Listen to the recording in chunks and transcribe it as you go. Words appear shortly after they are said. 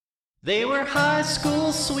They were high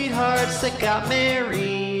school sweethearts that got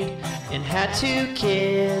married and had 2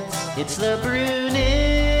 kids. It's the Brunigs.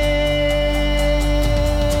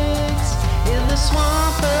 In the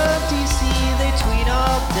swamp of DC, they tweet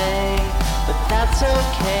all day, but that's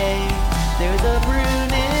okay. They're the Brunigs.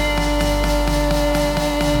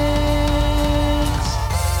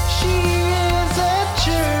 She is a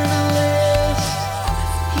journalist.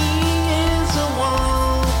 He is a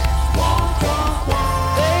wonk. Wonk, wonk,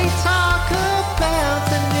 wonk. They talk about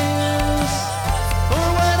the news or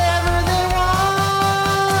whatever they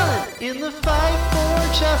want. In the fight for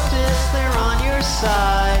justice, they're on your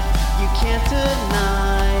side. You can't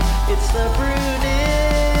deny it's the Brunigs.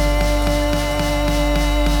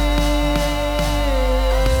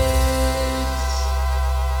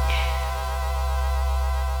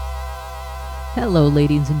 Hello,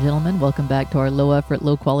 ladies and gentlemen. Welcome back to our low effort,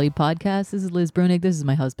 low quality podcast. This is Liz Brunig. This is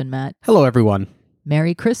my husband, Matt. Hello, everyone.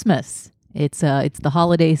 Merry Christmas. It's the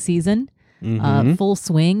holiday season, full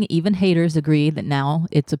swing. Even haters agree that now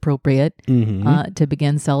it's appropriate to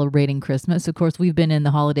begin celebrating Christmas. Of course, we've been in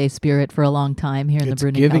the holiday spirit for a long time here in the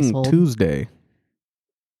Brunig Giving household. Tuesday.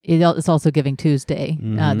 It's also Giving Tuesday.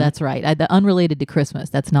 That's right. Unrelated to Christmas.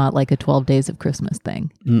 That's not like a 12 days of Christmas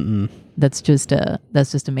thing. That's just a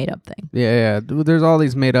made up thing. Yeah. There's all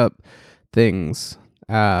these made up things.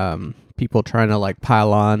 People trying to like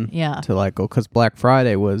pile on. Yeah. To like, because Black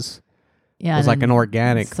Friday was like an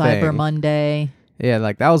organic thing. Cyber Monday. Yeah,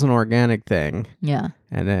 like that was an organic thing. Yeah.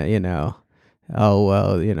 And the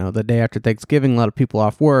day after Thanksgiving, a lot of people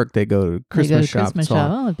off work, they go to Christmas shop.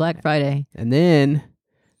 Oh, it's Black Friday. And then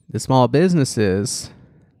the small businesses,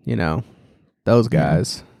 those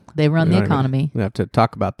guys. They run the economy. We have to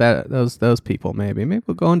talk about that. Those people, maybe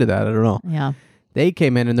we'll go into that. I don't know. Yeah. They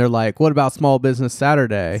came in and they're like, "What about Small Business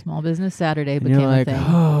Saturday?" Small Business Saturday and became you're like, a thing.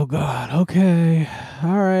 "Oh God, okay,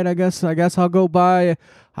 all right. I guess I'll go buy.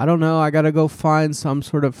 I don't know. I gotta go find some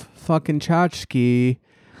sort of fucking tchotchke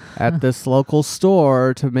at this local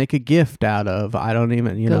store to make a gift out of. I don't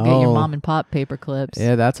even, Go get your mom and pop paper clips.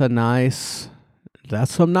 Yeah, that's some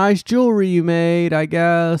nice jewelry you made, I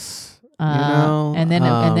guess." And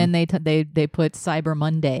then they put Cyber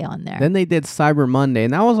Monday on there. Then they did Cyber Monday,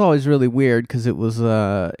 and that was always really weird because it was,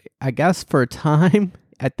 I guess, for a time,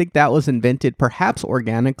 I think that was invented perhaps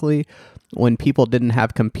organically when people didn't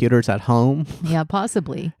have computers at home. Yeah,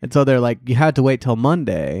 possibly. And so they're like, you had to wait till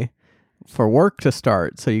Monday for work to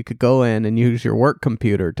start so you could go in and use your work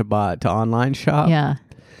computer to online shop. Yeah.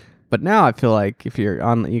 But now I feel like if you're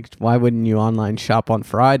why wouldn't you online shop on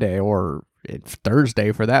Friday or it's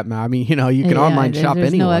Thursday for that matter? I mean, you can online shop there's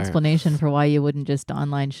anywhere. No explanation for why you wouldn't just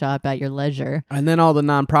online shop at your leisure. And then all the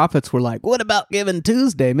nonprofits were like, what about Giving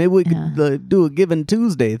Tuesday? Maybe we could do a Giving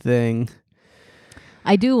Tuesday thing.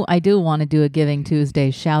 I do want to do a Giving Tuesday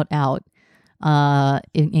shout out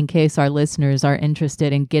in case our listeners are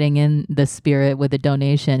interested in getting in the spirit with a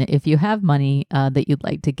donation. If you have money that you'd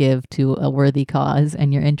like to give to a worthy cause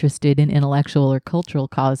and you're interested in intellectual or cultural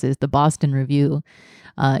causes, the Boston Review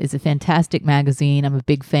is a fantastic magazine. I'm a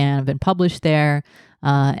big fan. I've been published there.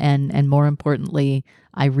 And more importantly,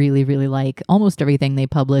 I really, really like almost everything they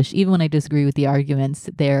publish. Even when I disagree with the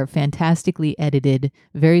arguments, they're fantastically edited,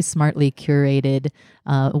 very smartly curated,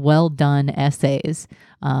 well done essays,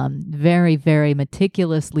 very, very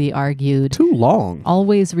meticulously argued. Too long.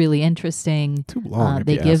 Always really interesting. Too long.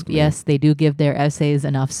 They do give their essays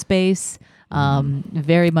enough space.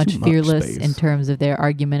 Very much fearless in terms of their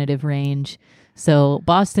argumentative range. So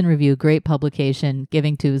Boston Review, great publication,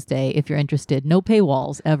 Giving Tuesday. If you're interested, no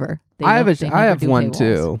paywalls ever. I have one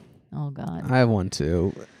too. Oh God, I have one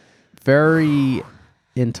too. Very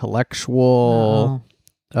intellectual,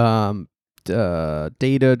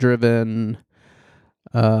 data-driven,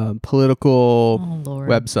 political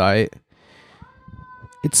website.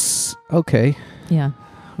 It's okay. Yeah.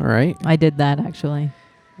 All right. I did that actually.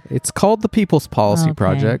 It's called the People's Policy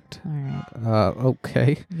Project. All right.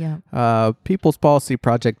 Okay. Yeah.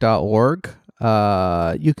 peoplespolicyproject.org.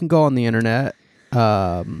 You can go on the internet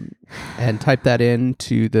and type that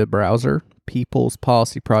into the browser,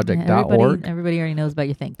 peoplespolicyproject.org. Everybody already knows about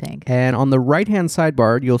your think tank. And on the right-hand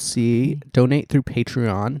sidebar, you'll see donate through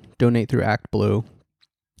Patreon, donate through ActBlue,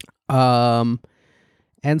 and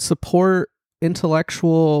support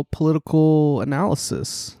intellectual political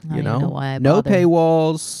analysis. No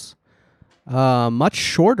paywalls, much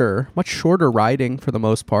shorter writing for the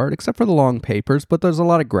most part, except for the long papers, but there's a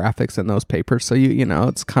lot of graphics in those papers, so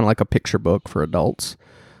it's kind of like a picture book for adults.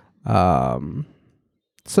 So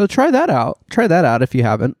try that out if you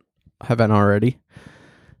haven't already.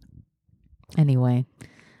 Anyway,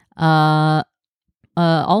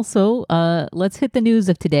 Also, let's hit the news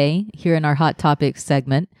of today here in our Hot Topics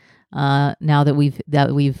segment. Now that we've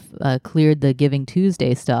cleared the Giving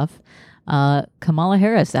Tuesday stuff, Kamala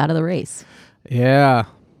Harris out of the race. Yeah,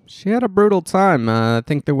 she had a brutal time. I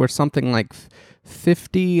think there were something like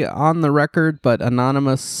 50 on the record, but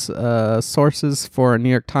anonymous sources for a New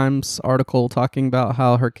York Times article talking about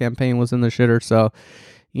how her campaign was in the shitter. So,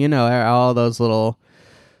 all those little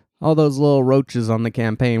roaches on the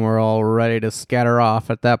campaign were all ready to scatter off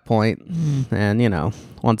at that point. And,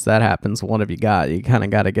 once that happens, what have you got? You kind of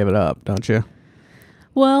got to give it up, don't you?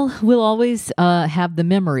 Well, we'll always have the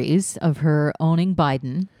memories of her owning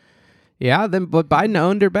Biden. Yeah, but Biden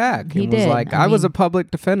owned her back. He was did. like, I was a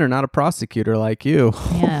public defender, not a prosecutor like you.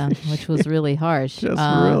 Yeah, which was really harsh. Just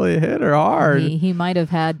really hit her hard. He might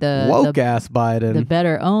have had the woke-ass Biden. The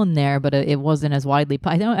better own there, but it wasn't as widely.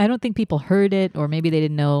 I don't think people heard it, or maybe they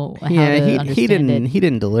didn't know how to understand it. He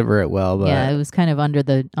didn't deliver it well. But yeah, it was kind of under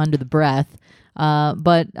the breath.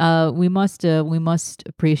 But we must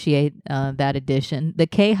appreciate that addition. The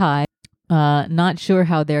K-High. Not sure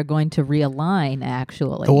how they're going to realign,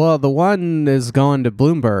 actually. Well, the one is going to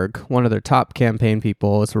Bloomberg. One of their top campaign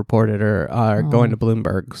people is reported are going to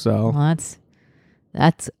Bloomberg. So well,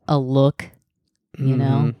 that's a look, you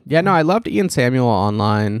know. Yeah, no, I loved Ian Samuel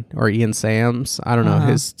online, or Ian Sams. I don't know.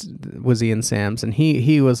 His was Ian Sams, and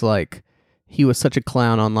he was like, he was such a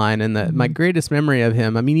clown online. And my greatest memory of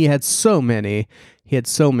him, I mean, he had so many,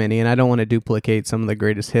 and I don't want to duplicate some of the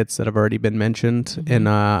greatest hits that have already been mentioned in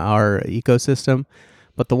our ecosystem.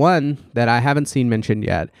 But the one that I haven't seen mentioned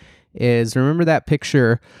yet is, remember that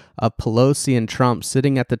picture of Pelosi and Trump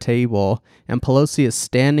sitting at the table, and Pelosi is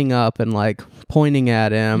standing up and like pointing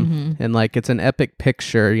at him, and like it's an epic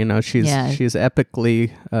picture. She's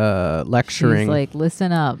epically lecturing. She's like,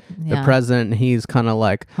 listen up, the president. And he's kind of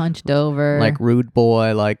like hunched over, like rude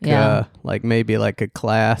boy, like maybe like a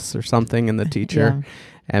class or something, and the teacher,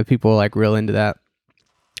 and people were like real into that.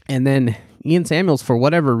 And then Ian Samuels, for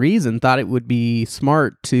whatever reason, thought it would be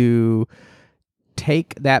smart to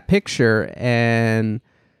take that picture and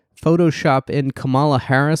Photoshop in Kamala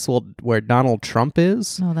Harris where Donald Trump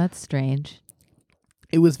is. Oh, that's strange.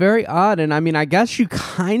 It was very odd. And I mean, I guess you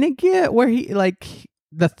kind of get where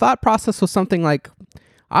the thought process was something like,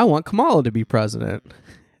 I want Kamala to be president.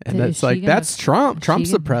 And it's like, that's Trump.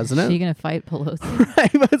 Trump's the president. Is she going to fight Pelosi?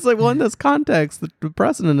 Right. But it's like, well, in this context, the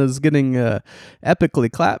president is getting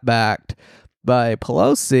epically clapbacked by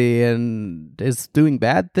Pelosi and is doing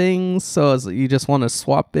bad things. So you just want to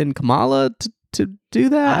swap in Kamala to do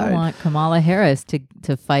that? I want Kamala Harris to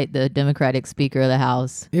fight the Democratic Speaker of the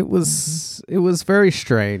House. It was very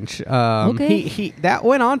strange. Okay. He that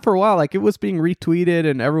went on for a while. Like, it was being retweeted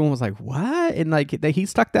and everyone was like, what? And like he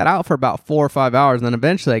stuck that out for about 4 or 5 hours. And then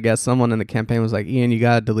eventually, I guess someone in the campaign was like, Ian, you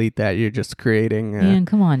got to delete that. You're just creating. Ian,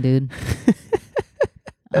 come on, dude.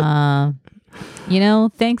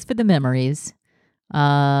 Thanks for the memories.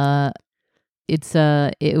 It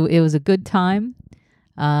was a good time.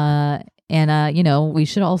 And we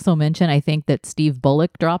should also mention, I think, that Steve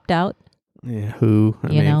Bullock dropped out. Yeah, who? I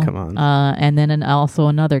mean, come on. And then also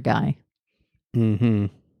another guy. Mm-hmm.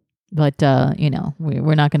 But,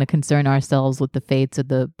 we're not going to concern ourselves with the fates of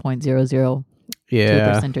the 0.002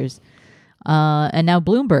 percenters. And now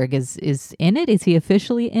Bloomberg is in it. Is he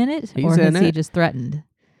officially in it? Or is he just threatened?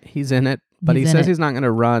 He's in it, but he says he's not going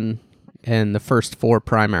to run in the first 4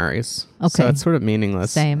 primaries. Okay. So it's sort of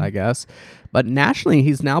meaningless, I guess. But nationally,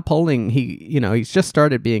 he's now polling. He's just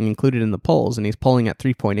started being included in the polls, and he's polling at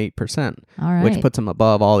 3.8%, which puts him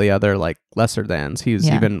above all the other lesser thans. He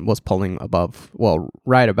was polling above,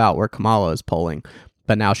 right about where Kamala is polling,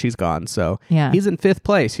 but now she's gone. So he's in 5th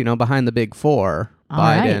place, behind the big 4: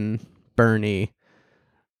 Biden, Bernie,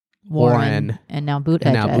 Warren, and now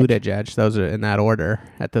Buttigieg. Those are in that order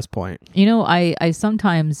at this point. I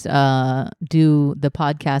sometimes do the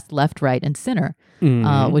podcast Left, Right, and Center,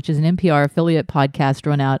 which is an NPR affiliate podcast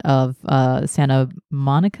run out of Santa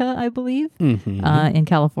Monica, I believe, in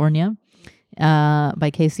California,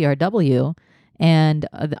 by KCRW. And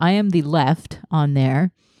I am the left on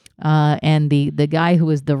there. And the guy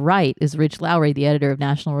who is the right is Rich Lowry, the editor of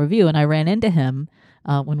National Review. And I ran into him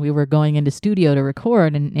when we were going into studio to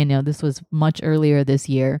record, and this was much earlier this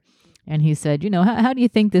year. And he said, how do you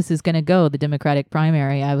think this is going to go, the Democratic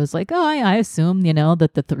primary? I was like, I assume,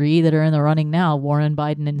 that the 3 that are in the running now, Warren,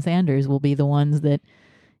 Biden, and Sanders, will be the ones that,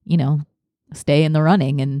 stay in the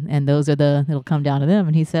running, and those are it'll come down to them.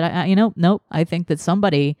 And he said, nope, I think that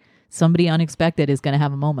somebody unexpected is going to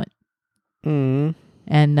have a moment. And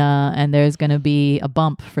there's going to be a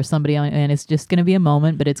bump for somebody, and it's just going to be a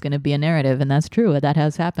moment, but it's going to be a narrative, and that's true. That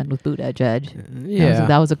has happened with Buttigieg. Yeah,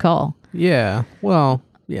 that was a call. Yeah. Well,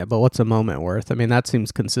 yeah, but what's a moment worth? I mean, that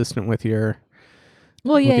seems consistent with your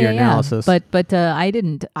analysis. But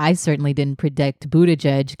I certainly didn't predict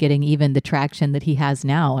Buttigieg getting even the traction that he has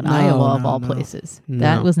now in Iowa of all places.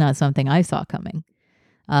 That was not something I saw coming.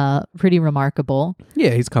 Pretty remarkable.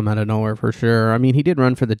 Yeah, he's come out of nowhere for sure. I mean, he did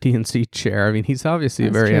run for the DNC chair. I mean, he's obviously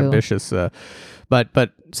very ambitious,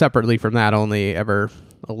 but separately from that, only ever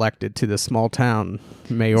elected to the small town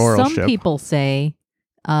mayoralship. Some people say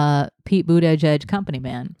Pete Buttigieg company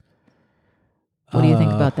man. What do you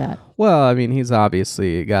think about that? Well, I mean, he's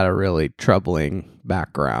obviously got a really troubling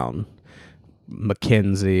background.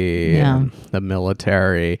 McKinsey, and the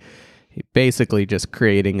military. Basically just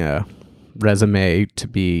creating a resume to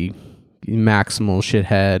be maximal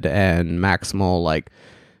shithead and maximal, like,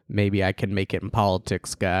 maybe I can make it in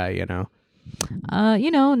politics guy, you know?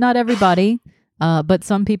 Not everybody, but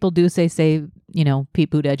some people do say, Pete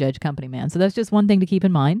Buttigieg company man. So that's just one thing to keep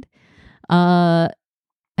in mind.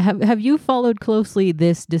 Have you followed closely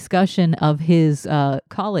this discussion of his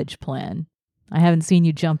college plan? I haven't seen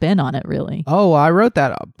you jump in on it, really. Oh, I wrote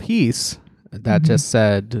that piece that just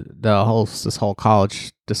said this whole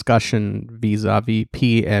college discussion vis-a-vis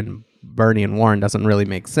Pete and Bernie and Warren doesn't really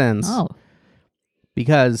make sense. Oh.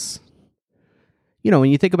 Because, when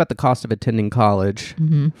you think about the cost of attending college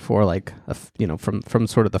for like, from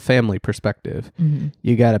sort of the family perspective,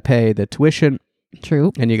 you got to pay the tuition.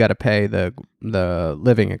 True. And you got to pay the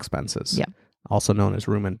living expenses. Yeah. Also known as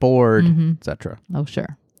room and board, etc. Oh,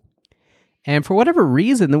 sure. And for whatever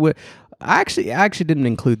reason, I actually didn't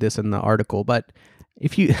include this in the article, but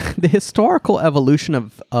the historical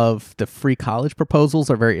evolution of the free college proposals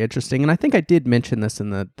are very interesting. And I think I did mention this in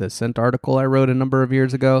the Cent article I wrote a number of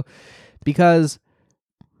years ago, because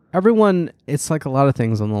it's like a lot of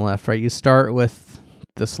things on the left, right? You start with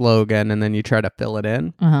the slogan and then you try to fill it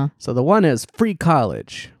in. So the one is free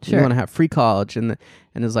college. Sure. You want to have free college, and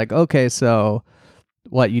it's like, okay, so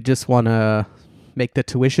what, you just want to make the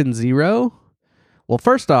tuition zero? Well,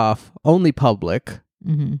 first off, only public,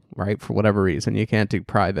 right? For whatever reason, you can't do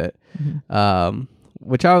private,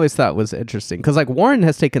 which I always thought was interesting, because like Warren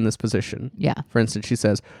has taken this position. Yeah. For instance, she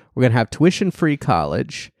says, we're going to have tuition-free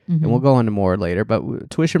college, and we'll go into more later, but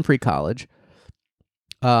tuition-free college,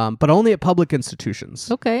 but only at public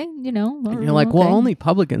institutions. Okay, And you're like, well, only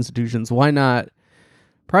public institutions. Why not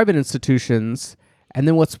private institutions? And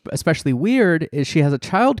then what's especially weird is she has a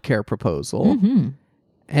child care proposal.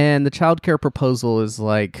 And the child care proposal is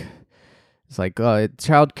like,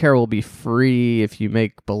 child care will be free if you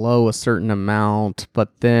make below a certain amount,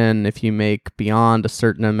 but then if you make beyond a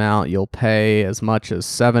certain amount, you'll pay as much as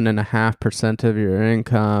 7.5% of your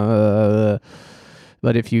income.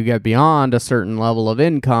 But if you get beyond a certain level of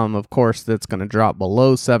income, of course, that's going to drop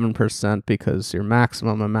below 7% because your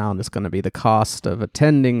maximum amount is going to be the cost of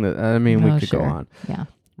attending. We could go on. Yeah.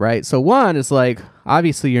 Right. So one is like,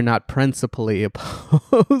 obviously, you're not principally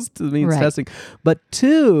opposed to means testing. But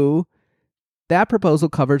two, that proposal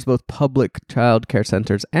covers both public child care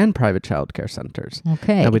centers and private child care centers.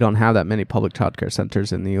 Okay. And we don't have that many public child care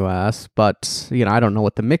centers in the U.S., but, I don't know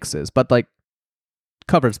what the mix is. But like,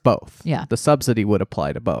 covers both. Yeah. The subsidy would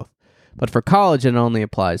apply to both. But for college, it only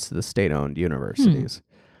applies to the state-owned universities.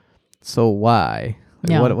 So why?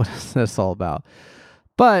 What is this all about?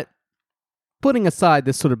 But putting aside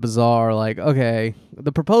this sort of bizarre, like, okay,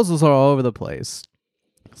 the proposals are all over the place.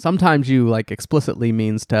 Sometimes you like explicitly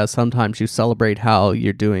means test. Sometimes you celebrate how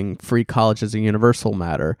you're doing free college as a universal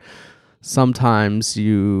matter. Sometimes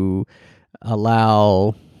you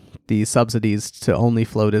allow the subsidies to only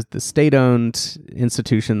flow to the state-owned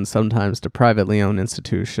institutions, sometimes to privately owned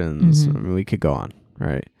institutions. I mean, we could go on,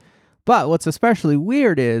 right? But what's especially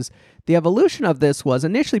weird is the evolution of this was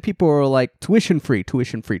initially people were like tuition-free,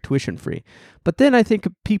 tuition-free, tuition-free. But then I think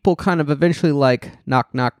people kind of eventually like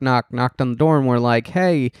knocked on the door and were like,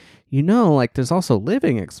 hey, like there's also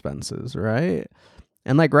living expenses, right?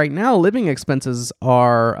 And like right now, living expenses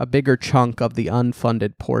are a bigger chunk of the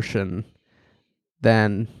unfunded portion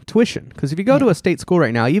than tuition. Because if you go to a state school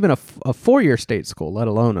right now, even a four-year state school, let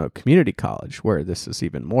alone a community college, where this is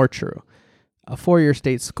even more true, a four-year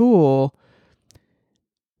state school,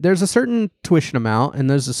 there's a certain tuition amount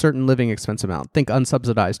and there's a certain living expense amount. Think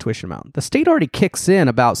unsubsidized tuition amount. The state already kicks in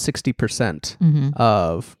about 60%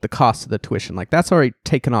 of the cost of the tuition. Like that's already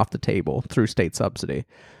taken off the table through state subsidy.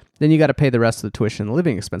 Then you got to pay the rest of the tuition and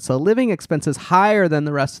living expense. So living expense is higher than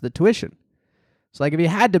the rest of the tuition. So like if you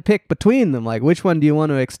had to pick between them, like which one do you want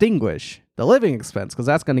to extinguish? The living expense, because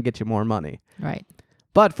that's going to get you more money. Right.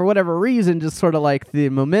 But for whatever reason, just sort of like the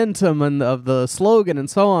momentum and of the slogan and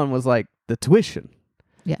so on was like the tuition.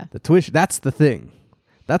 Yeah. The tuition, that's the thing.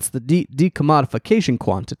 That's the decommodification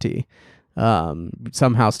quantity.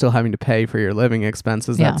 Somehow still having to pay for your living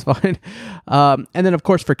expenses. Yeah. That's fine. And then, of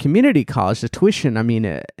course, for community college, the tuition, I mean,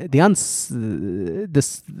 the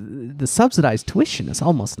subsidized tuition is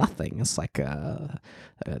almost nothing. It's like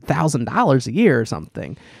 $1,000 a year or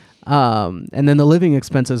something. And then the living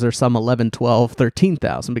expenses are some 11, 12,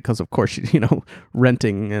 13,000 because, of course,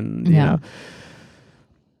 renting and, you know.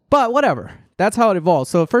 But whatever. That's how it evolved.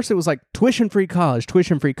 So at first it was like tuition-free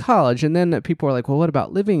college. And then people were like, well, what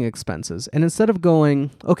about living expenses? And instead of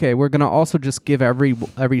going, okay, we're going to also just give every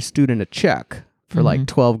student a check for like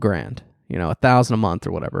 $12,000, $1,000 a month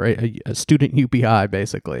or whatever, a student UBI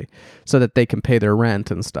basically, so that they can pay their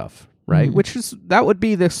rent and stuff, right? That would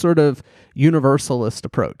be this sort of universalist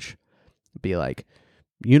approach. It'd be like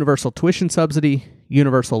universal tuition subsidy,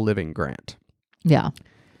 universal living grant. Yeah.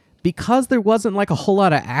 Because there wasn't like a whole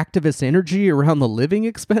lot of activist energy around the living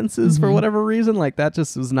expenses for whatever reason, like that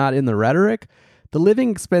just was not in the rhetoric, the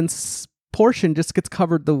living expense portion just gets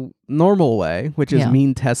covered the normal way, which is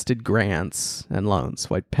mean-tested grants and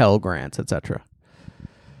loans, like Pell Grants, etc.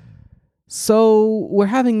 So we're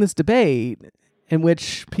having this debate in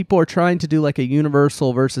which people are trying to do like a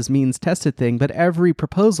universal versus means-tested thing, but every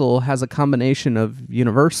proposal has a combination of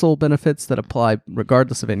universal benefits that apply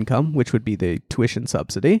regardless of income, which would be the tuition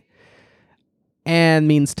subsidy, and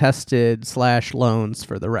means-tested / loans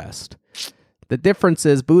for the rest. The difference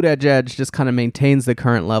is Buttigieg just kind of maintains the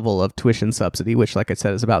current level of tuition subsidy, which, like I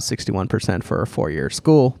said, is about 61% for a 4-year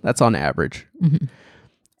school. That's on average.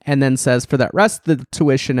 And then says for that rest of the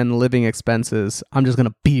tuition and the living expenses, I'm just going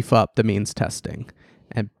to beef up the means testing.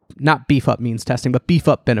 And not beef up means testing, but beef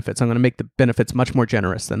up benefits. I'm going to make the benefits much more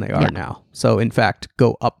generous than they are now. So, in fact,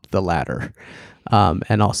 go up the ladder.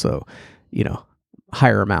 And also,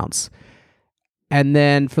 higher amounts. And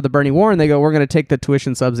then for the Bernie Warren, they go, we're going to take the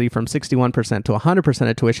tuition subsidy from 61% to 100%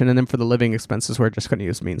 of tuition. And then for the living expenses, we're just going to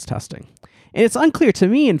use means testing. And it's unclear to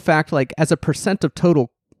me, in fact, like as a percent of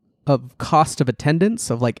total of cost of attendance,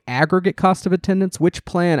 of like aggregate cost of attendance, which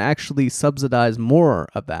plan actually subsidized more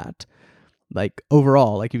of that? Like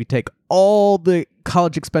overall, like if you take all the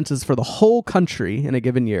college expenses for the whole country in a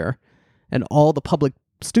given year and all the public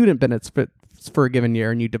student benefits for a given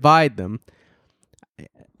year and you divide them,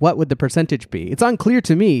 what would the percentage be? It's unclear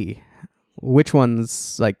to me which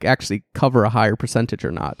ones like actually cover a higher percentage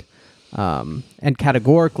or not. And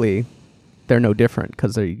categorically, they're no different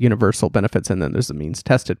because they're universal benefits and then there's a means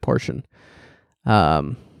tested portion.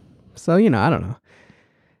 So, I don't know.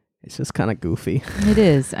 It's just kind of goofy. It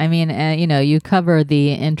is. I mean, you cover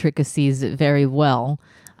the intricacies very well.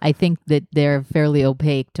 I think that they're fairly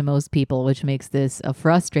opaque to most people, which makes this a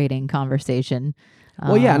frustrating conversation.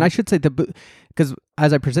 Well, yeah, and I should say because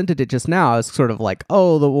as I presented it just now, it's sort of like,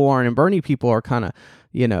 oh, the Warren and Bernie people are kind of,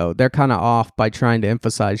 they're kind of off by trying to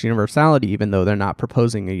emphasize universality, even though they're not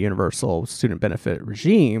proposing a universal student benefit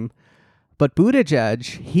regime. But Buttigieg,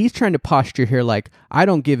 he's trying to posture here like, I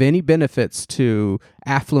don't give any benefits to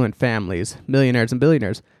affluent families, millionaires and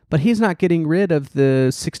billionaires, but he's not getting rid of the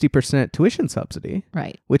 60% tuition subsidy,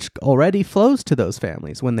 right? Which already flows to those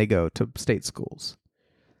families when they go to state schools.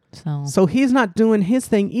 So he's not doing his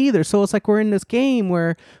thing either. So it's like we're in this game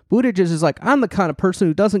where Buttigieg is like, I'm the kind of person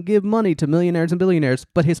who doesn't give money to millionaires and billionaires,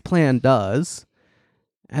 but his plan does.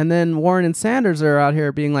 And then Warren and Sanders are out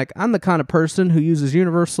here being like, I'm the kind of person who uses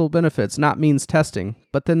universal benefits, not means testing.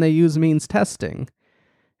 But then they use means testing.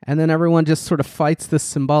 And then everyone just sort of fights this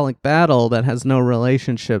symbolic battle that has no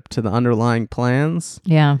relationship to the underlying plans.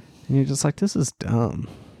 Yeah. And you're just like, this is dumb.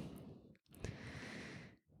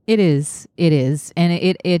 It is. And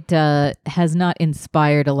it has not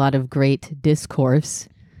inspired a lot of great discourse.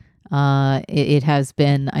 It has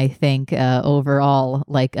been, I think, overall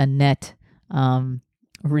like a net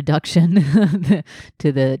reduction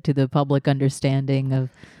to the public understanding of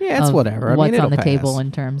it's whatever. What's on the table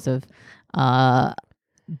in terms of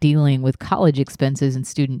dealing with college expenses and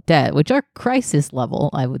student debt, which are crisis level,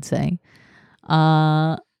 I would say.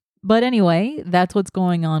 But anyway, that's what's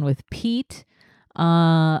going on with Pete.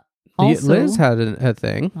 Also, Liz had a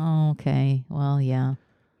thing. Oh, okay. Well, yeah.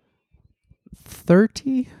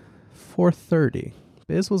 30 for 30.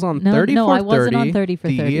 Biz was on 30 no, for 30. No, I wasn't on 30 for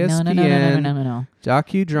 30. ESPN No.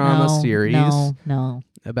 Docudrama series. No.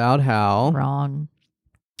 About how. Wrong.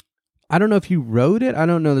 I don't know if you wrote it. I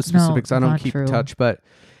don't know the specifics. No, I don't keep in touch. But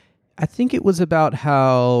I think it was about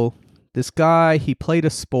how this guy, he played a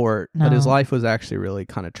sport, but his life was actually really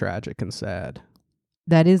kind of tragic and sad.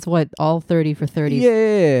 That is what all 30 for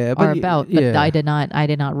 30s are about. But I did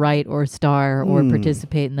not write or star or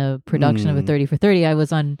participate in the production of a 30 for 30. I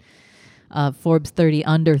was on Forbes 30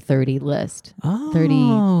 under 30 list.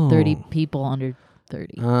 30 people under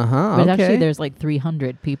 30. Uh-huh. But okay. actually, there's like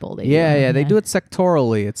 300 people. They do it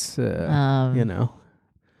sectorally. It's, you know.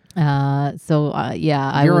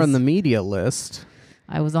 You're on the media list.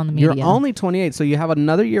 I was on the media. You're only 28, so you have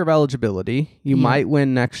another year of eligibility. You might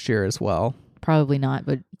win next year as well. Probably not,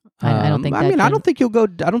 but I don't think. I don't think you'll go.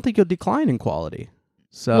 I don't think you'll decline in quality.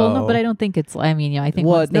 So well, no, but I don't think it's. I mean, I think.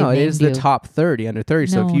 Well, no, it is the top 30 under 30.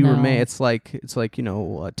 So if you remain, it's like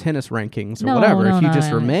tennis rankings or whatever. If you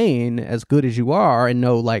just remain as good as you are and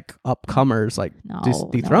no like upcomers like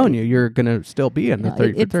dethrone you, you're gonna still be in the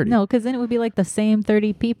 30 for 30. No, because then it would be like the same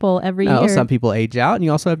 30 people every year. Some people age out, and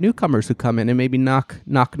you also have newcomers who come in and maybe knock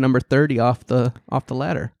number 30 off the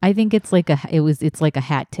ladder. I think it's like it's like a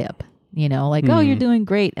hat tip. Like oh, you're doing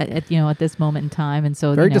great at this moment in time, and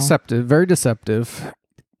so very deceptive.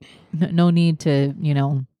 No need to,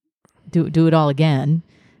 do it all again.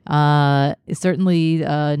 Certainly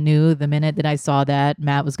knew the minute that I saw that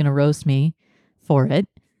Matt was going to roast me for it.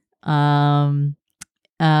 Wasn't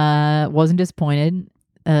disappointed.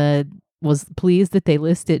 Was pleased that they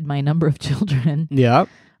listed my number of children. Yeah.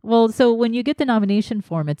 Well, so when you get the nomination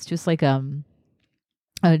form, it's just like a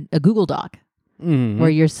Google Doc. Where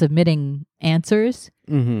you're submitting answers.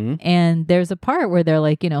 And there's a part where they're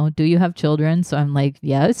like, do you have children? So I'm like,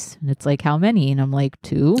 yes. And it's like, how many? And I'm like,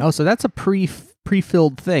 2. Oh, so that's a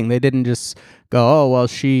pre-filled thing. They didn't just go, oh, well,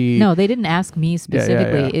 she... No, they didn't ask me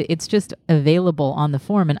specifically. Yeah. It's just available on the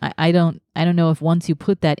form. And I don't know if once you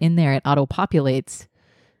put that in there, it auto-populates.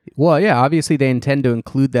 Well, yeah, obviously they intend to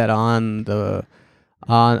include that on the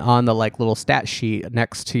like little stat sheet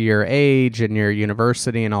next to your age and your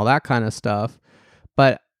university and all that kind of stuff.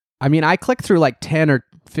 But I mean, I clicked through like 10 or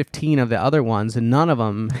 15 of the other ones and none of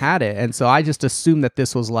them had it. And so I just assumed that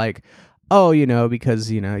this was like, oh, because,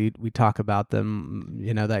 we talk about them,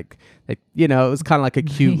 like it was kind of like a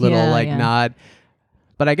cute little nod.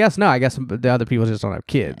 But I guess the other people just don't have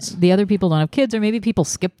kids. The other people don't have kids, or maybe people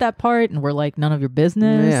skipped that part and were like, none of your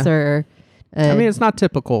business. Yeah. Or I mean, it's not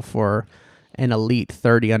typical for an elite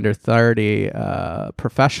 30 under 30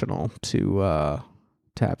 professional to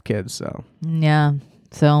have kids. So yeah.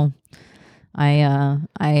 So I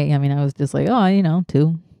mean, I was just like, oh,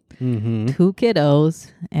 2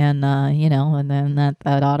 kiddos, and and then that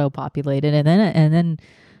auto populated, and then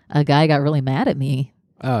a guy got really mad at me.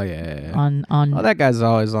 Oh yeah. On that guy's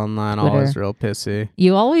always online, Twitter. Always real pissy.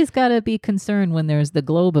 You always gotta be concerned when there's the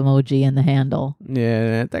globe emoji in the handle.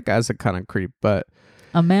 Yeah, that guy's a kind of creep, but.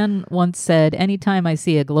 A man once said, anytime I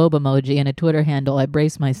see a globe emoji in a Twitter handle, I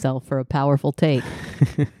brace myself for a powerful take.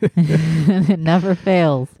 It never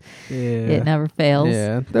fails. Yeah. It never fails.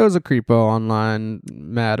 Yeah. There was a creepo online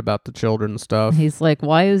mad about the children stuff. He's like,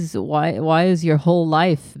 why is your whole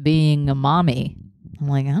life being a mommy? I'm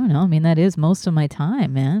like, I don't know. I mean, that is most of my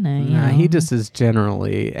time, man. He just is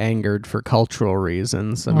generally angered for cultural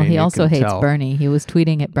reasons. I mean, he also hates Bernie. He was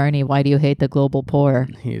tweeting at Bernie, why do you hate the global poor?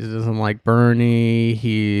 He doesn't like Bernie.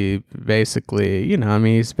 He basically,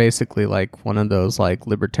 he's basically like one of those like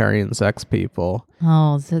libertarian sex people.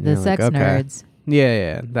 Oh, so the sex nerds.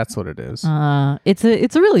 Yeah, that's what it is. It's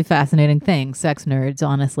a really fascinating thing, sex nerds,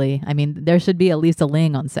 honestly. I mean, there should be at least a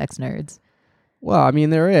ling on sex nerds. Well, I mean,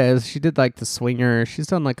 there is. She did like the swinger. She's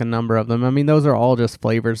done like a number of them. I mean, those are all just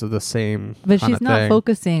flavors of the same. But she's not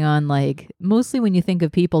focusing on like, mostly when you think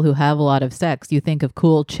of people who have a lot of sex, you think of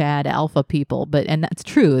cool Chad alpha people. And that's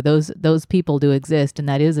true. Those people do exist. And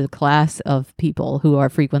that is a class of people who are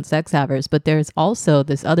frequent sex havers. But there's also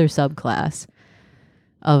this other subclass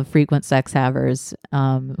of frequent sex havers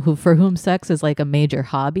for whom sex is like a major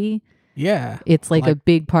hobby. Yeah. It's like a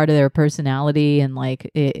big part of their personality, and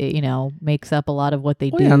like it makes up a lot of what they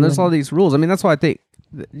do. Yeah, and there's all these rules. I mean, that's why I think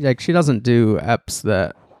like she doesn't do eps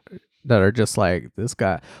that are just like this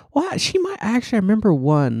guy. Well, she might actually. I remember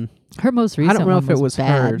one. Her most recent. I don't know if it was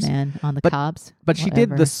bad, hers, man, on the cops. But she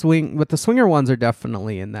did the swing. But the swinger ones are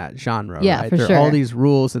definitely in that genre. Yeah, right? for There sure. are all these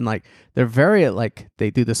rules, and like they're very like they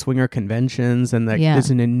do the swinger conventions, and like there's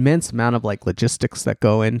an immense amount of like logistics that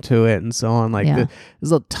go into it, and so on. Like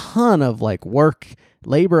there's a ton of like work,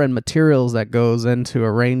 labor, and materials that goes into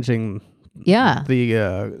arranging. Yeah.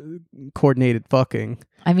 The coordinated fucking.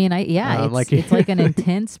 I mean, it's like an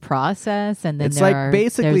intense process, and then it's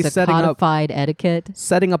basically there's a codified etiquette.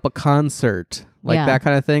 Setting up a concert, like that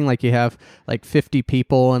kind of thing. Like you have like 50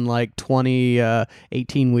 people and like 20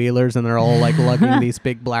 18-wheelers, and they're all like lugging these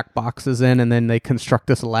big black boxes in, and then they construct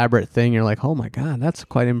this elaborate thing. You're like, oh my God, that's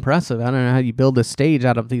quite impressive. I don't know how you build a stage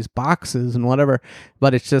out of these boxes and whatever.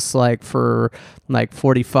 But it's just like for like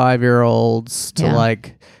 45-year-olds to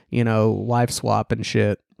like, wife swap and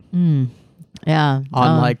shit. Yeah.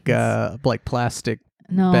 On like plastic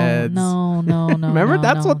beds. No. Remember,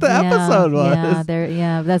 that's what the episode was.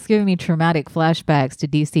 That's giving me traumatic flashbacks to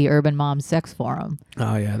DC Urban Mom Sex Forum.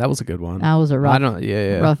 Oh yeah, that was a good one. That was a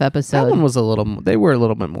rough episode. That one was they were a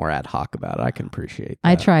little bit more ad hoc about it. I can appreciate that.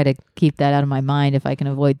 I try to keep that out of my mind if I can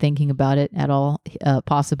avoid thinking about it at all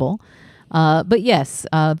possible. But yes,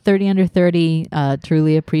 30 Under 30,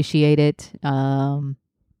 truly appreciate it.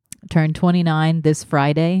 Turned 29 this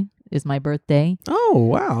Friday is my birthday. Oh,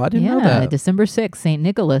 wow. I didn't know that. December 6th, St.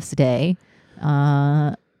 Nicholas Day.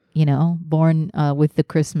 Born with the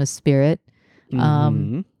Christmas spirit.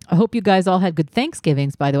 I hope you guys all had good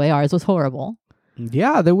Thanksgivings, by the way. Ours was horrible.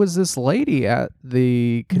 Yeah, there was this lady at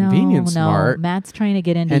the convenience mart. No, Matt's trying to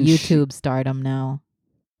get into YouTube stardom now.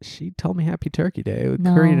 She told me Happy Turkey Day. It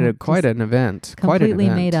created quite an event. Completely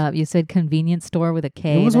made up. You said convenience store with a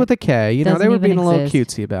K. It was with a K. They were being a little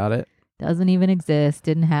cutesy about it. Doesn't even exist.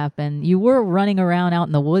 Didn't happen. You were running around out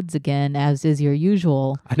in the woods again, as is your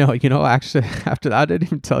usual. I know. Actually, after that, I didn't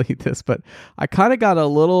even tell you this, but I kind of got a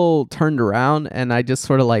little turned around and I just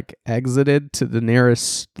sort of like exited to the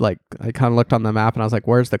nearest, I kind of looked on the map and I was like,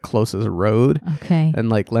 where's the closest road? Okay. And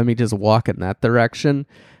let me just walk in that direction.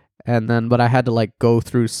 And then, but I had to go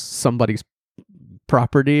through somebody's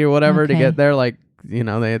property or whatever to get there.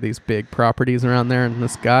 They had these big properties around there, and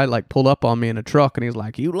this guy pulled up on me in a truck, and he's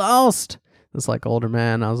like, "You lost?" This older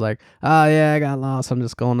man. I was like, "Oh yeah, I got lost. I'm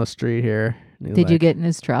just going the street here." Did you get in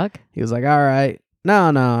his truck? He was like, "All right." No,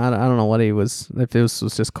 I don't know what he was. If this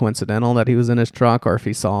was just coincidental that he was in his truck, or if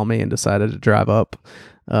he saw me and decided to drive up.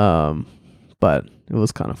 But it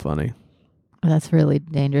was kind of funny. That's really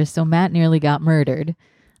dangerous. So Matt nearly got murdered.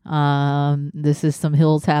 This is some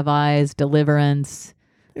Hills Have Eyes, Deliverance.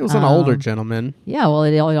 It was an older gentleman. Yeah, well,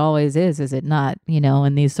 it always is it not?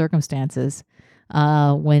 In these circumstances,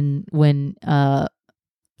 when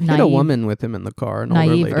he had a woman with him in the car.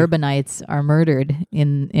 Naive urbanites are murdered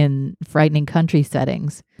in frightening country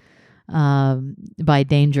settings by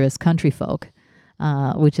dangerous country folk,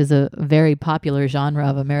 which is a very popular genre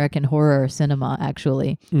of American horror cinema.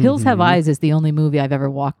 Actually, Hills Have Eyes is the only movie I've ever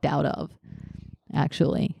walked out of.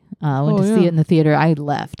 Actually, went to see it in the theater. I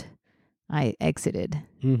left. I exited.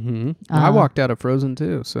 I walked out of Frozen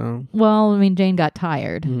too. So Jane got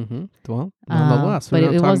tired. Well, nonetheless, but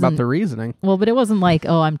we're not talking about the reasoning. Well, but it wasn't like,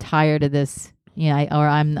 oh, I'm tired of this. Or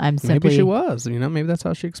I'm simply. Maybe she was. Maybe that's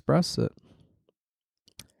how she expressed it.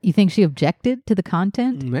 You think she objected to the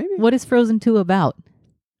content? Maybe. What is Frozen 2 about?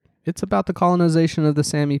 It's about the colonization of the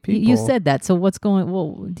Sami people. You said that. So what's going?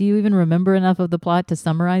 Well, do you even remember enough of the plot to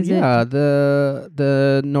summarize it? Yeah,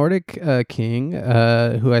 the Nordic king,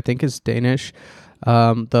 who I think is Danish,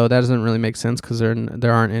 though that doesn't really make sense because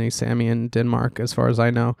there aren't any Sami in Denmark as far as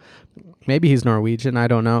I know. Maybe he's Norwegian. I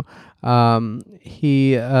don't know.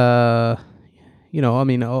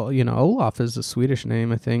 Olaf is a Swedish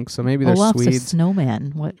name, I think. So maybe they're Olaf's Swedes. A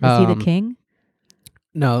snowman. What is he, the king?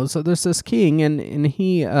 No, so there's this king, and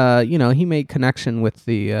he, he made connection with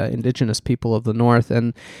the indigenous people of the north,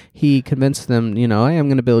 and he convinced them, hey, I'm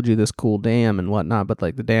going to build you this cool dam and whatnot, but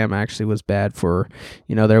the dam actually was bad for,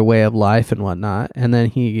 their way of life and whatnot, and then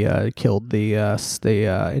he killed the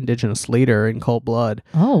indigenous leader in cold blood.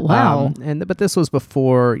 Oh wow! But this was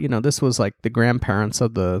before, this was the grandparents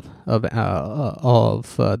of the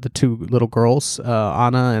two little girls,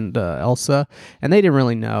 Anna and Elsa, and they didn't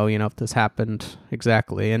really know, if this happened exactly.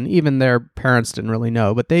 And even their parents didn't really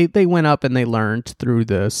know, but they went up and they learned through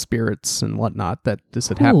the spirits and whatnot that this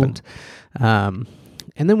had happened. And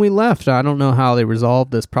then we left. I don't know how they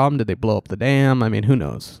resolved this problem. Did they blow up the dam? I mean, who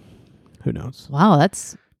knows? Wow,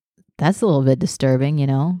 that's a little bit disturbing,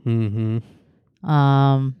 No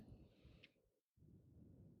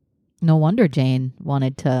wonder Jane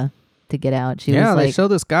wanted to get out. She was they show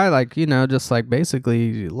this guy just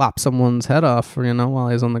basically lop someone's head off, while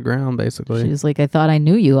he's on the ground, basically. She was like, I thought I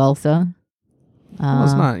knew you, Elsa. Well,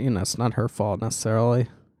 it's not, it's not her fault necessarily.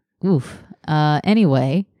 Oof.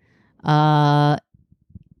 Anyway, aside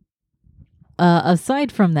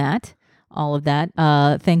from that, all of that,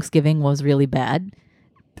 Thanksgiving was really bad,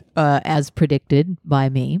 as predicted by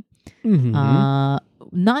me.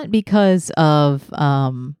 Not because of,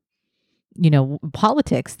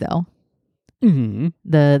 politics, though.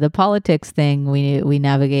 The politics thing we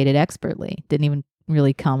navigated expertly. Didn't even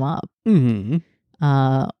really come up.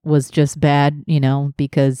 Was just bad,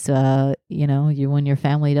 because when your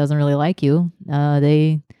family doesn't really like you,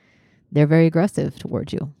 they're very aggressive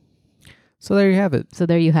towards you. So there you have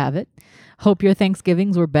it. Hope your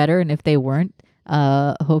Thanksgivings were better, and if they weren't,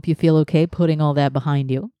 hope you feel okay putting all that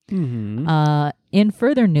behind you. In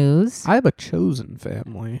further news, I have a chosen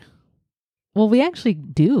family. Well, we actually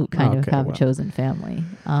do kind of have a chosen family.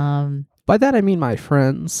 By that I mean my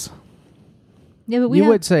friends. Yeah, but you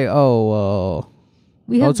would say, those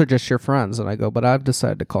are just your friends, and I go, but I've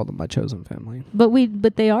decided to call them my chosen family.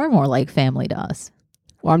 But they are more like family to us.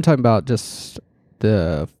 Well, I'm talking about just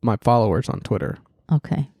my followers on Twitter.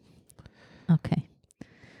 Okay.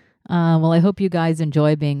 Well, I hope you guys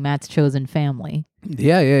enjoy being Matt's chosen family.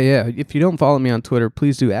 Yeah. If you don't follow me on Twitter,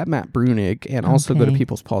 please do at Matt Brunig, and also go to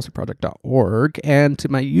peoplespolicyproject.org and to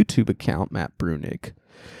my YouTube account, Matt Brunig.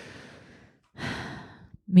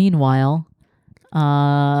 Meanwhile,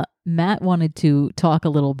 Matt wanted to talk a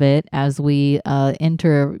little bit as we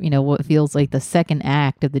enter, what feels like the second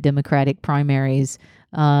act of the Democratic primaries,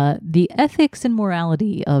 the ethics and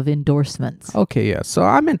morality of endorsements. Okay, yeah. So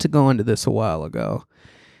I meant to go into this a while ago,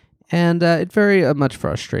 and it very much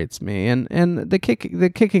frustrates me. And the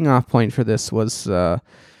kicking off point for this was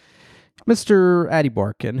Mr. Addy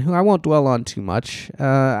Barkin, who I won't dwell on too much.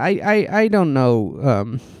 I don't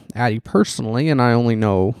know Addy personally, and I only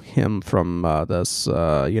know him from this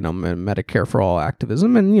Medicare for All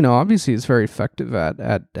activism, and obviously he's very effective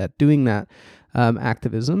at doing that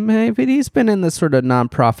activism. But he's been in this sort of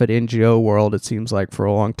nonprofit NGO world, it seems like, for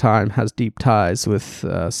a long time. Has deep ties with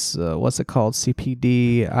what's it called,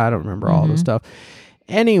 CPD? I don't remember all the stuff.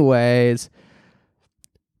 Anyways,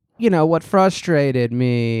 what frustrated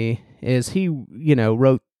me is he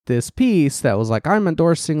wrote this piece that was like, I'm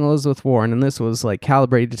endorsing Elizabeth Warren, and this was like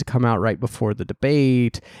calibrated to come out right before the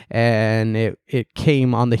debate, and it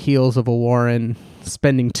came on the heels of a Warren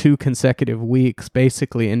spending 2 consecutive weeks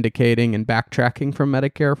basically indicating and backtracking from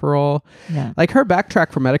Medicare for All. Yeah. Like, her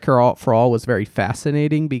backtrack from Medicare for All was very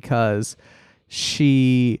fascinating because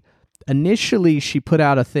she put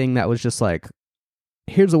out a thing that was just like,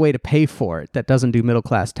 here's a way to pay for it that doesn't do middle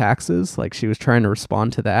class taxes. Like, she was trying to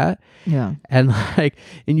respond to that. Yeah. And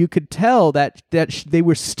you could tell that they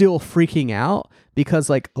were still freaking out because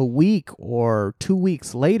like a week or 2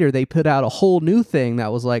 weeks later, they put out a whole new thing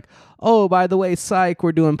that was like, oh, by the way, psych,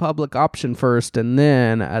 we're doing public option first. And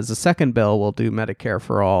then as a second bill, we'll do Medicare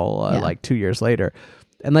for All like 2 years later.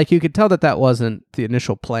 And like, you could tell that wasn't the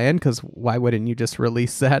initial plan, because why wouldn't you just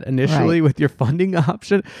release that initially with your funding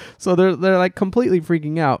option? So they're like completely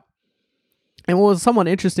freaking out. And what was somewhat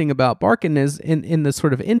interesting about Barkin is in this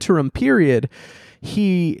sort of interim period,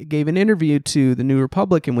 he gave an interview to the New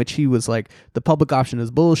Republic in which he was like, the public option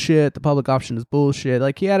is bullshit. The public option is bullshit.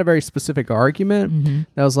 Like, he had a very specific argument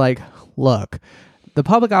that was like, look, the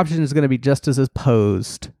public option is going to be just as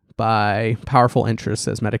opposed by powerful interests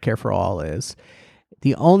as Medicare for All is.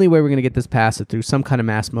 The only way we're going to get this passed is through some kind of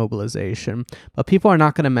mass mobilization. But people are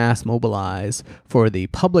not going to mass mobilize for the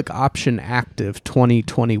Public Option Act of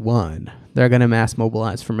 2021. They're going to mass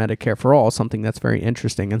mobilize for Medicare for All, something that's very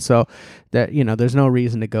interesting. And so that, there's no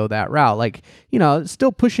reason to go that route. Like,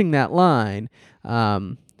 still pushing that line.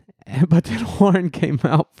 But then Warren came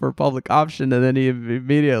out for public option, and then he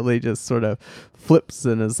immediately just sort of flips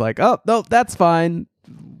and is like, oh, no, that's fine.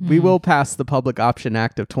 We will pass the Public Option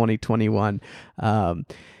Act of 2021.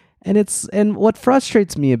 And what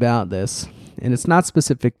frustrates me about this, and it's not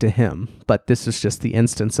specific to him, but this is just the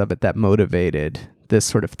instance of it that motivated this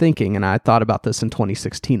sort of thinking. And I thought about this in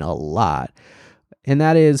 2016 a lot. And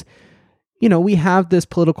that is, we have this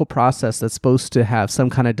political process that's supposed to have some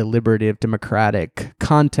kind of deliberative democratic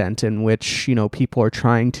content in which, people are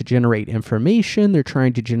trying to generate information, they're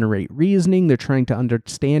trying to generate reasoning, they're trying to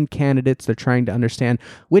understand candidates, they're trying to understand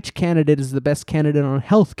which candidate is the best candidate on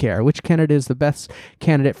healthcare, which candidate is the best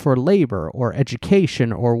candidate for labor or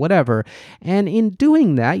education or whatever. And in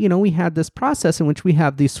doing that, we had this process in which we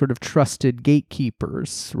have these sort of trusted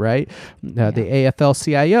gatekeepers, right? The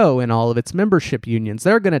AFL-CIO and all of its membership unions,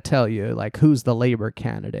 they're going to tell you, like, who's the labor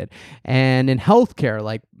candidate. And in healthcare,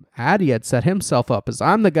 like, Addy had set himself up as,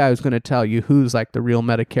 I'm the guy who's going to tell you who's like the real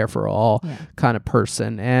Medicare for All kind of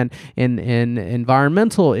person. And in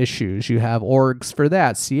environmental issues, you have orgs for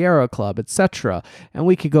that, Sierra Club, etc. And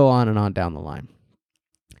we could go on and on down the line.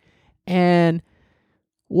 And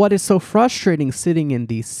what is so frustrating sitting in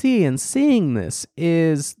DC and seeing this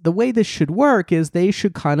is the way this should work is they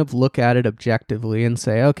should kind of look at it objectively and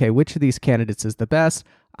say, okay, which of these candidates is the best?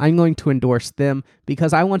 I'm going to endorse them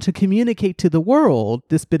because I want to communicate to the world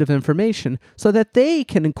this bit of information so that they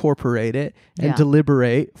can incorporate it and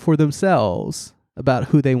deliberate for themselves about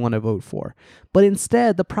who they want to vote for. But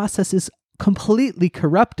instead, the process is completely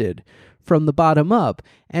corrupted from the bottom up.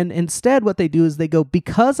 And instead, what they do is they go,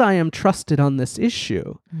 because I am trusted on this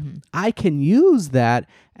issue, I can use that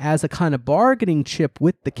as a kind of bargaining chip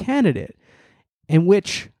with the candidate, in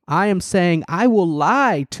which I am saying I will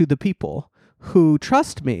lie to the people who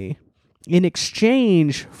trust me in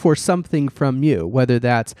exchange for something from you, whether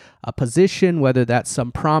that's a position, whether that's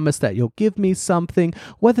some promise that you'll give me something,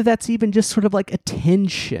 whether that's even just sort of like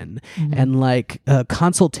attention and like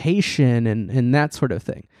consultation and that sort of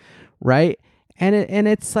thing, right? And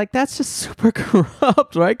it's like, that's just super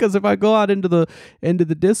corrupt, right? Because if I go out into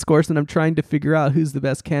the discourse and I'm trying to figure out who's the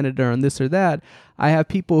best candidate on this or that, I have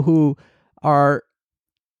people who are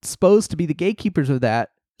supposed to be the gatekeepers of that,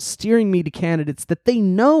 steering me to candidates that they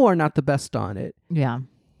know are not the best on it. Yeah.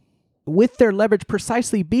 With their leverage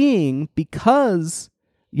precisely being because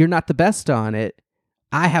you're not the best on it,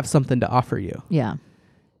 I have something to offer you. Yeah.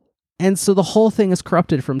 And so the whole thing is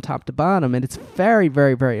corrupted from top to bottom, and it's very,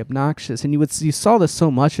 very, very obnoxious. And you saw this so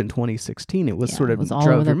much in 2016. It was it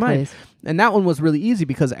drove your mind. And that one was really easy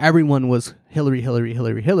because everyone was Hillary, Hillary,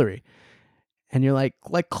 Hillary, Hillary. And you're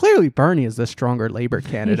like clearly Bernie is the stronger labor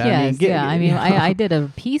candidate. Yes, I did a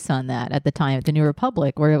piece on that at the time at the New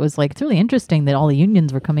Republic where it was like, it's really interesting that all the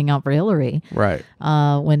unions were coming out for Hillary. Right.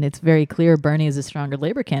 When it's very clear Bernie is a stronger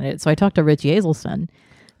labor candidate. So I talked to Rich Yazelson,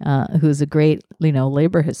 who's a great,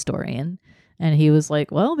 labor historian. And he was like,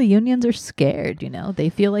 well, the unions are scared, they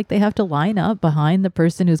feel like they have to line up behind the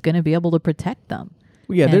person who's going to be able to protect them.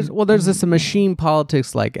 Yeah, there's this machine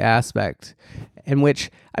politics like aspect in which,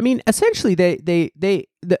 essentially the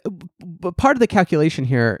part of the calculation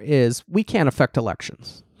here is we can't affect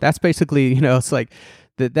elections. That's basically, it's like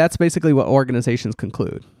that's basically what organizations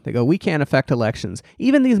conclude. They go, we can't affect elections.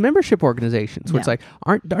 Even these membership organizations, where it's like,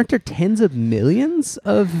 aren't there tens of millions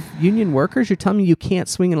of union workers? You're telling me you can't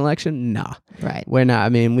swing an election? Nah. Right. We're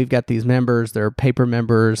not. We've got these members. They're paper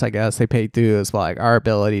members. I guess they pay dues. But like our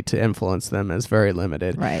ability to influence them is very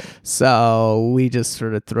limited. Right. So we just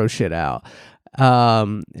sort of throw shit out.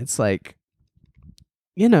 It's like,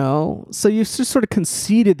 so you've just sort of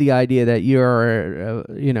conceded the idea that you're,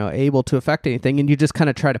 able to affect anything, and you just kind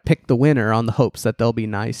of try to pick the winner on the hopes that they'll be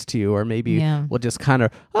nice to you, or maybe we'll just kind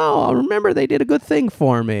of, remember they did a good thing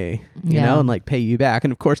for me, you know, and like pay you back.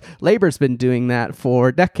 And of course, labor's been doing that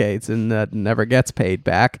for decades and never gets paid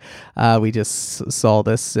back. We just saw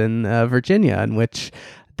this in Virginia, in which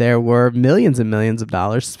there were millions and millions of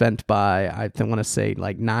dollars spent by, I want to say,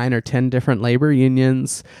 like 9 or 10 different labor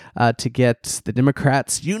unions to get the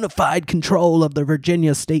Democrats unified control of the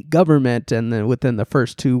Virginia state government. And then within the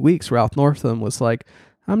first 2 weeks, Ralph Northam was like,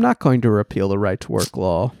 I'm not going to repeal the right to work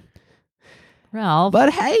law. Ralph.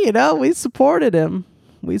 But hey, we supported him.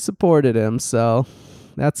 So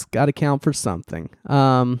that's got to count for something.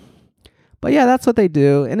 But yeah, that's what they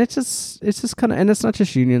do. And it's just kind of, and it's not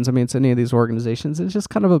just unions. It's any of these organizations. It's just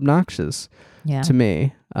kind of obnoxious to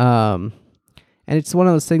me. And it's one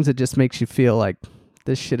of those things that just makes you feel like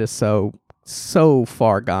this shit is so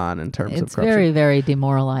far gone in terms of corruption. It's very, very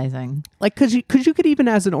demoralizing. Like, cause you could even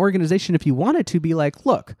as an organization, if you wanted to, be like,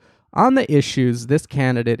 look, on the issues, this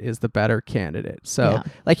candidate is the better candidate. So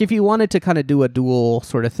like if you wanted to kind of do a dual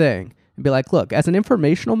sort of thing and be like, look, as an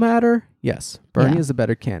informational matter, yes, Bernie is a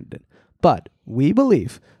better candidate. But we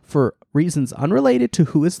believe, for reasons unrelated to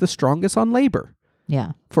who is the strongest on labor,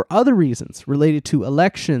 for other reasons related to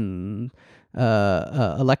election,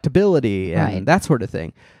 electability, and that sort of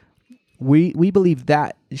thing, we believe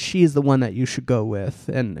that she is the one that you should go with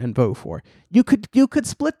and vote for. You could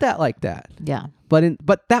split that like that. Yeah. But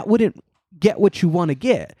that wouldn't get what you want to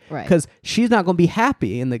get. Right. Because she's not going to be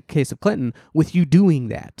happy, in the case of Clinton, with you doing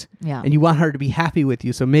that. Yeah. And you want her to be happy with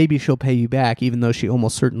you, so maybe she'll pay you back, even though she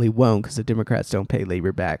almost certainly won't, because the Democrats don't pay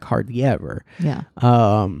labor back hardly ever. Yeah.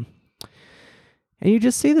 And you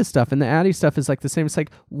just see this stuff, and the Addy stuff is like the same. It's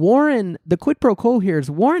like Warren, the quid pro quo here is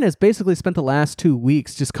Warren has basically spent the last 2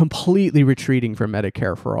 weeks just completely retreating from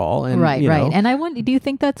Medicare for all. And, right. And I wonder, do you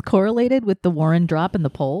think that's correlated with the Warren drop in the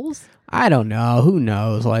polls? I don't know. Who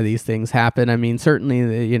knows why these things happen?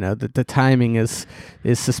 Certainly, the timing is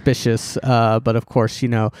suspicious. But of course,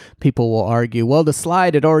 people will argue, well, the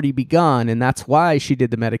slide had already begun, and that's why she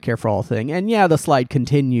did the Medicare for all thing. And the slide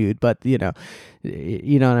continued, but you know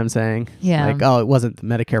what I'm saying? Yeah. Like, it wasn't the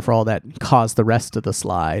Medicare for all that caused the rest of the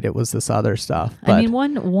slide. It was this other stuff. But,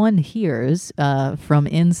 one hears from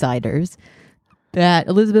insiders that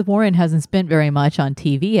Elizabeth Warren hasn't spent very much on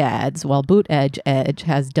TV ads, while Buttigieg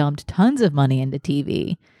has dumped tons of money into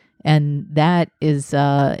TV. And that is,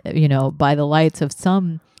 by the lights of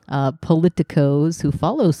some politicos who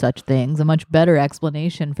follow such things, a much better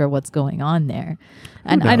explanation for what's going on there.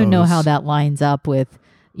 And I don't know how that lines up with,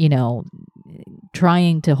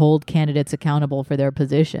 trying to hold candidates accountable for their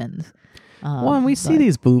positions. And we see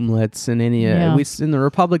these boomlets in in the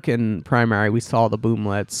Republican primary. We saw the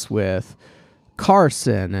boomlets with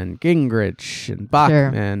Carson and Gingrich and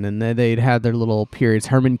Bachmann, and they'd had their little periods.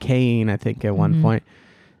 Herman Cain, I think, at one point.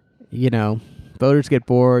 voters get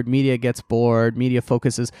bored, media gets bored, media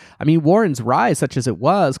focuses. I mean, Warren's rise, such as it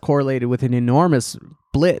was, correlated with an enormous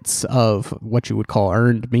blitz of what you would call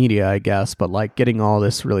earned media, I guess, but like getting all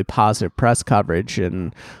this really positive press coverage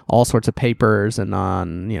and all sorts of papers and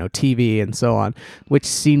on, TV and so on, which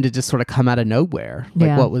seemed to just sort of come out of nowhere.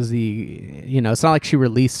 Like what was it's not like she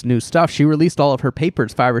released new stuff. She released all of her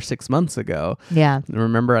papers 5 or 6 months ago. Yeah. And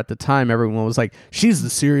remember at the time, everyone was like, she's the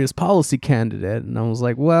serious policy candidate. And I was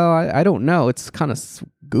like, well, I don't know. It's kind of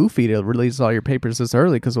goofy to release all your papers this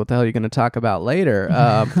early because what the hell are you going to talk about later?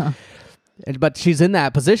 But she's in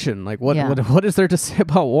that position. Like, what is there to say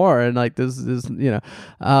about Warren? Like, this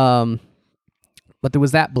but there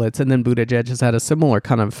was that blitz, and then Buttigieg has had a similar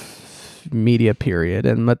kind of media period,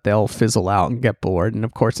 but they'll fizzle out and get bored. And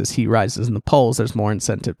of course, as he rises in the polls, there's more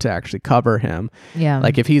incentive to actually cover him. Yeah.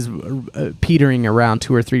 Like if he's petering around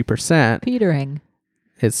 2 or 3%,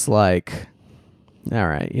 it's like, all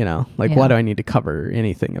right, why do I need to cover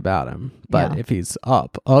anything about him? But if he's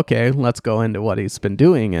up, okay, let's go into what he's been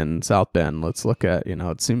doing in South Bend. Let's look at,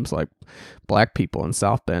 it seems like black people in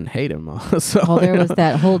South Bend hate him. So, there was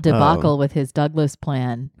that whole debacle with his Douglas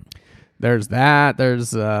plan. There's that.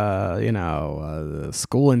 There's, the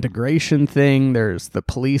school integration thing. There's the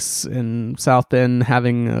police in South Bend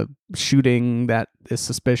having a shooting that is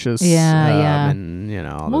suspicious. And,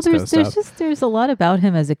 all this kind of stuff. There's a lot about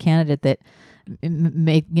him as a candidate that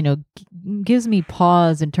gives me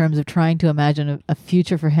pause in terms of trying to imagine a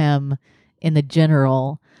future for him in the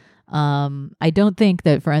general. I don't think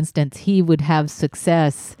that, for instance, he would have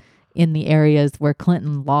success in the areas where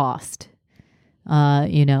Clinton lost. Do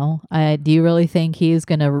you really think he's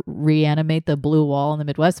going to reanimate the blue wall in the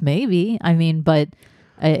Midwest? Maybe. I mean, but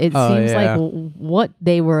it seems like what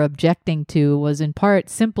they were objecting to was in part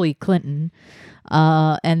simply Clinton.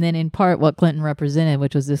 And then in part what Clinton represented,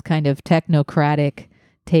 which was this kind of technocratic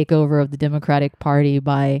takeover of the Democratic Party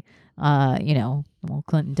by,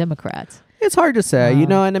 Clinton Democrats. It's hard to say,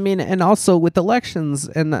 and I mean, and also with elections,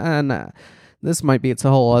 and this might be, it's a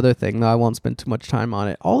whole other thing, though I won't spend too much time on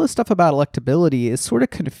it. All this stuff about electability is sort of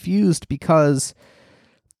confused because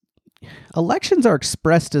elections are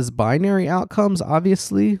expressed as binary outcomes,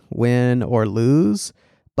 obviously, win or lose.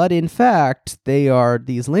 But in fact, they are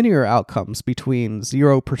these linear outcomes between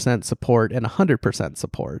 0% support and 100%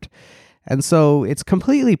 support. And so it's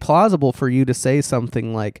completely plausible for you to say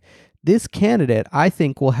something like, this candidate, I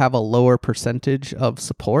think, will have a lower percentage of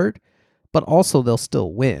support, but also they'll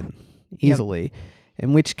still win easily. Yep.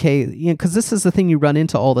 In which case, because this is the thing you run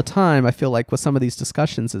into all the time, I feel like with some of these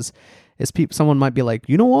discussions is someone might be like,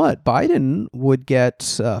 you know what, Biden would get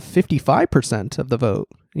 55% of the vote,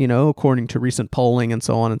 according to recent polling and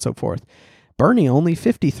so on and so forth. Bernie only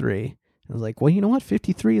 53. I was like, well, you know what?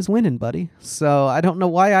 53 is winning, buddy. So I don't know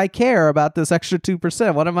why I care about this extra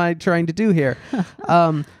 2%. What am I trying to do here?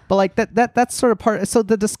 But like that's sort of part. So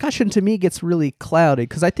the discussion to me gets really clouded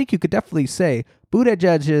because I think you could definitely say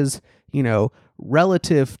Buttigieg is,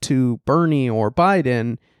 relative to Bernie or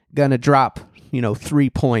Biden, gonna drop, 3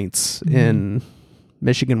 points in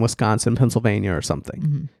Michigan, Wisconsin, Pennsylvania or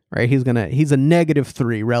something, right? He's a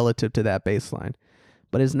 -3 relative to that baseline.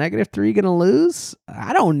 But is -3 going to lose?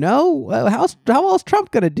 I don't know. How else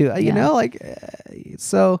Trump going to do?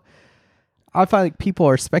 So I find like people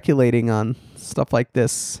are speculating on stuff like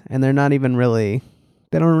this, and they don't really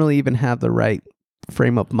even have the right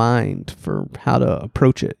frame of mind for how to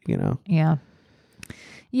approach it, Yeah.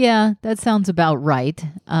 Yeah, that sounds about right.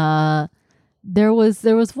 There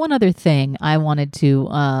was one other thing I wanted to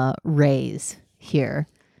raise here.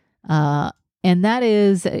 And that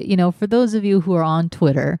is, for those of you who are on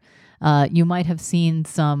Twitter, you might have seen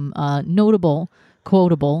some notable,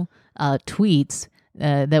 quotable tweets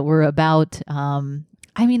that were about, I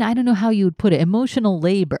don't know how you would put it. Emotional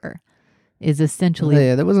labor is essentially...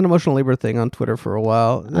 Yeah, there was an emotional labor thing on Twitter for a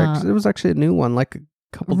while. There was actually a new one like a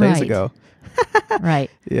couple days ago.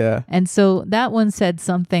 Right. Yeah. And so that one said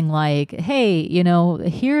something like, hey,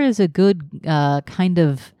 here is a good kind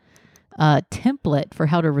of... template for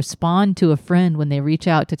how to respond to a friend when they reach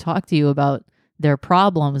out to talk to you about their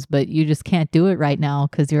problems, but you just can't do it right now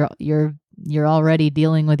because you're already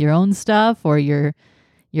dealing with your own stuff, or you're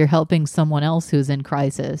helping someone else who's in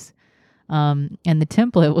crisis. And the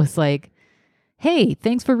template was like, hey,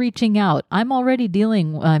 thanks for reaching out. I'm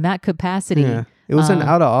at capacity. Yeah. It was an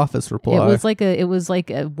out of office reply. It was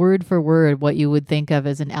like a word for word what you would think of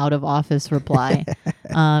as an out of office reply.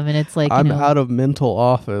 And it's like, I'm out of mental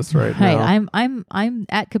office right now. I'm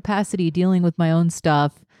at capacity dealing with my own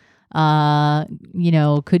stuff.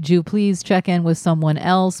 Could you please check in with someone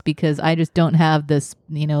else because I just don't have this,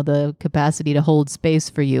 the capacity to hold space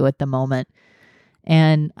for you at the moment.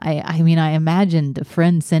 And I mean, I imagined a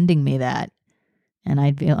friend sending me that, and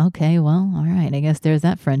I'd be okay. Well, all right. I guess there's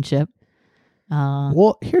that friendship.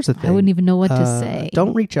 Well, here's the thing. I wouldn't even know what to say.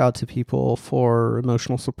 Don't reach out to people for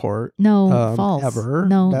emotional support. No, false. Ever.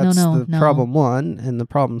 That's the problem one and the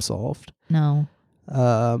problem solved. No.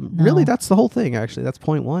 Really, that's the whole thing, actually. That's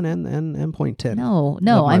point 1 and point 10. No.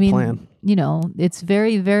 I mean, plan. It's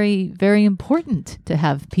very, very, very important to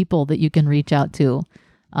have people that you can reach out to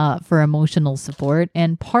for emotional support.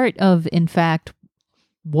 And part of, in fact,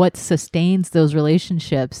 what sustains those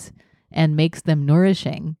relationships and makes them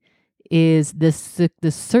nourishing is this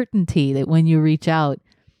certainty that when you reach out,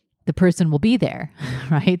 the person will be there,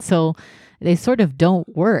 right? So they sort of don't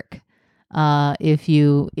work if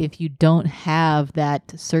you don't have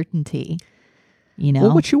that certainty,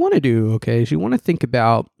 Well, what you want to do, is you want to think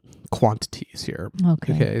about quantities here.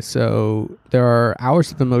 Okay, so there are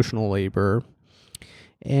hours of emotional labor,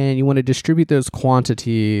 and you want to distribute those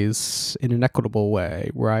quantities in an equitable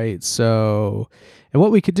way, right? So, and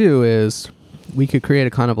what we could do is we could create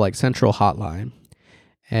a kind of like central hotline,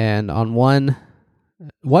 and on one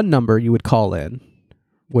number you would call in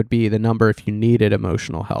would be the number if you needed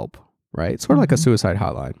emotional help, right? It's sort of like a suicide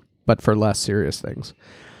hotline, but for less serious things.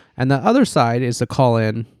 And the other side is to call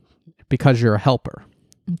in because you're a helper.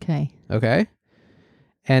 Okay.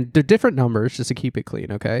 And they're different numbers just to keep it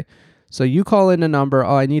clean. Okay. So you call in a number,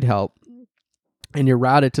 I need help, and you're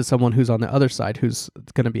routed to someone who's on the other side who's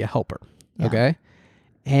going to be a helper. Yeah. Okay.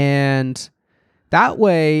 And that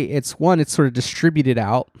way, it's sort of distributed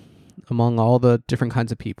out among all the different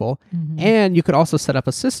kinds of people. Mm-hmm. And you could also set up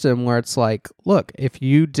a system where it's like, look, if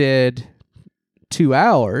you did 2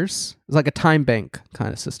 hours, it's like a time bank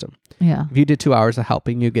kind of system. Yeah. If you did 2 hours of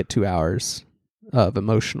helping, you get 2 hours of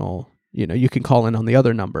emotional, you can call in on the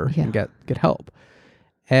other number and get help.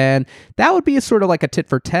 And that would be a sort of like a tit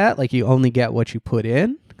for tat, like you only get what you put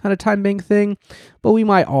in kind of time bank thing. But we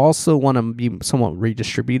might also want to be somewhat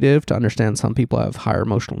redistributive to understand some people have higher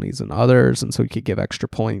emotional needs than others, and so we could give extra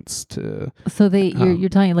points to. So you're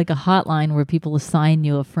talking like a hotline where people assign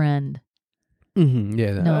you a friend. Mm-hmm,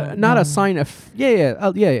 yeah, not assign a.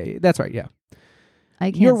 Yeah. That's right. Yeah.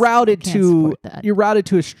 You're routed to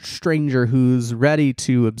a stranger who's ready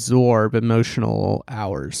to absorb emotional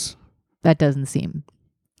hours. That doesn't seem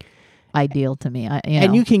ideal to me.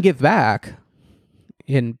 And you can give back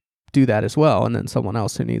and do that as well, and then someone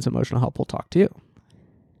else who needs emotional help will talk to you.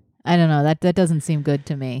 I don't know. That doesn't seem good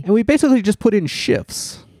to me. And we basically just put in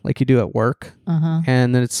shifts like you do at work,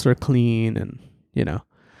 and then it's sort of clean, and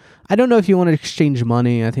I don't know if you want to exchange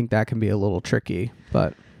money. I think that can be a little tricky,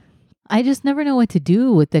 but I just never know what to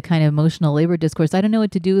do with the kind of emotional labor discourse. I don't know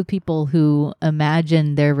what to do with people who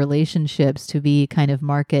imagine their relationships to be kind of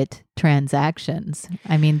market transactions.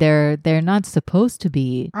 I mean, they're not supposed to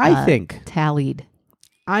be tallied.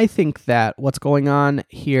 I think that what's going on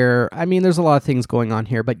here, I mean, there's a lot of things going on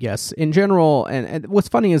here, but yes, in general, and what's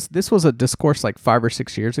funny is this was a discourse like 5 or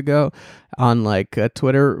 6 years ago on like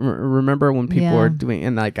Twitter. Remember when people were doing,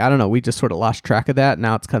 and like, I don't know, we just sort of lost track of that.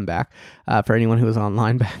 Now it's come back for anyone who was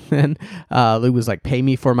online back then. It was like, pay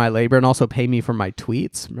me for my labor and also pay me for my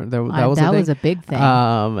tweets. That was a big thing.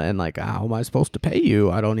 And like, how am I supposed to pay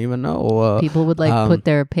you? I don't even know. People would like put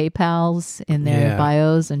their PayPals in their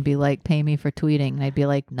bios and be like, pay me for tweeting. And I'd be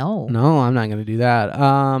like, no, I'm not going to do that.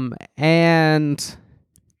 And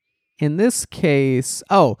in this case,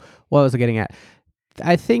 what was I getting at?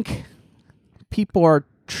 I think people are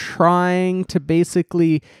trying to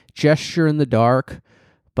basically gesture in the dark,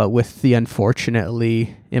 but with the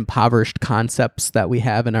unfortunately impoverished concepts that we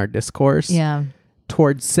have in our discourse,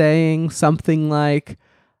 towards saying something like,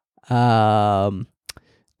 the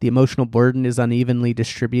emotional burden is unevenly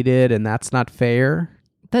distributed, and that's not fair.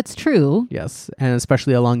 That's true. Yes, and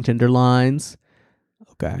especially along gender lines.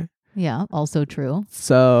 Okay. Yeah, also true.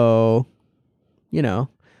 So,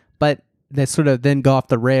 but they sort of then go off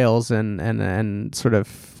the rails and sort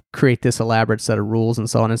of create this elaborate set of rules and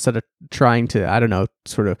so on, instead of trying to, I don't know,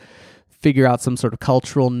 sort of figure out some sort of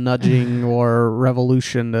cultural nudging or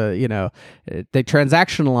revolution to, they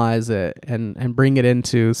transactionalize it and bring it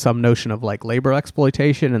into some notion of like labor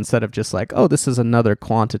exploitation, instead of just like, oh, this is another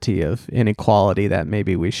quantity of inequality that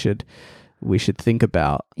maybe we should think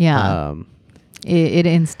about. Yeah. It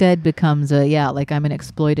instead becomes like I'm an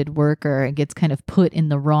exploited worker. It gets kind of put in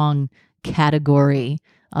the wrong category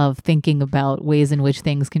of thinking about ways in which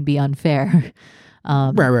things can be unfair.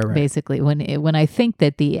 Right. Basically, when I think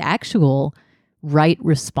that the actual right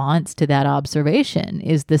response to that observation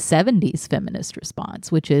is the 70s feminist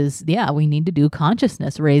response, which is, we need to do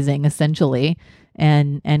consciousness raising essentially,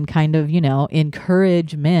 and kind of,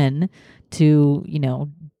 encourage men to,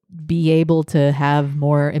 be able to have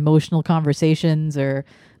more emotional conversations or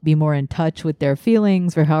be more in touch with their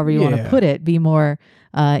feelings, or however you want to put it, be more,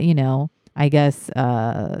 I guess,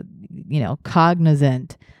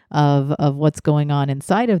 cognizant of what's going on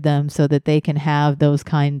inside of them, so that they can have those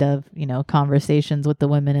kind of, conversations with the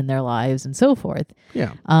women in their lives and so forth.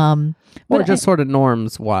 Yeah. Or just sort of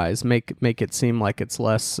norms wise, make it seem like it's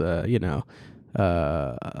less,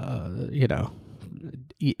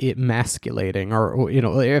 emasculating, or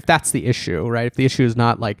if that's the issue, right? If the issue is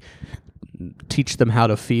not like teach them how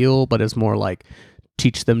to feel, but is more like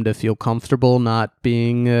teach them to feel comfortable not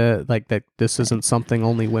being like that this isn't something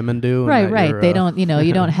only women do. Right. They don't,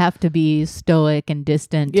 you don't have to be stoic and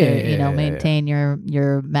distant to, maintain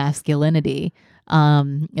your masculinity,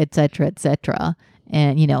 et cetera, et cetera.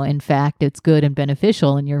 And, in fact, it's good and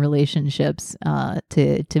beneficial in your relationships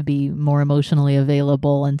to be more emotionally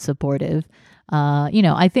available and supportive.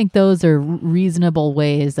 I think those are reasonable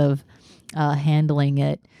ways of handling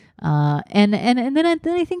it. And then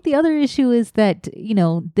I think the other issue is that,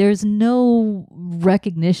 there's no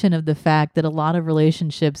recognition of the fact that a lot of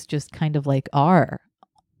relationships just kind of like are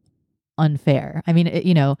unfair. I mean,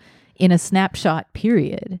 in a snapshot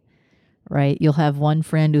period, right? You'll have one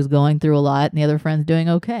friend who's going through a lot and the other friend's doing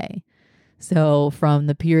okay. So from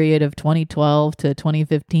the period of 2012 to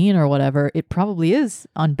 2015 or whatever, it probably is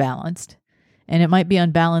unbalanced. And it might be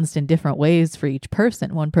unbalanced in different ways for each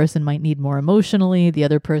person. One person might need more emotionally. The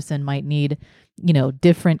other person might need,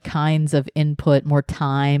 different kinds of input, more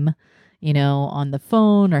time, on the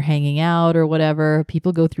phone or hanging out or whatever.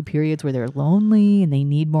 People go through periods where they're lonely and they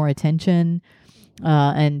need more attention.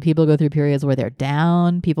 And people go through periods where they're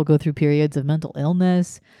down. People go through periods of mental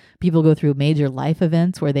illness. People go through major life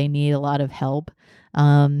events where they need a lot of help.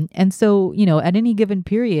 And so, at any given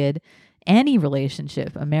period, any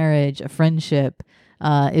relationship, a marriage, a friendship,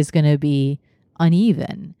 is going to be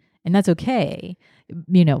uneven, and that's okay.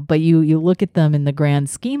 But you look at them in the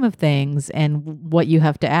grand scheme of things, and what you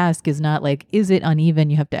have to ask is not like, is it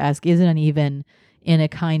uneven? You have to ask, is it uneven in a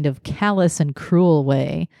kind of callous and cruel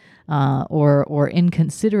way, or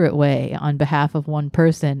inconsiderate way on behalf of one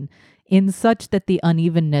person, in such that the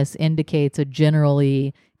unevenness indicates a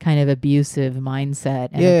generally kind of abusive mindset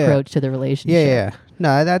and approach to the relationship. Yeah.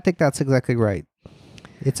 No, I think that's exactly right.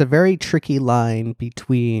 It's a very tricky line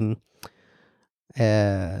between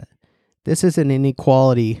this is an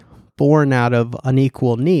inequality born out of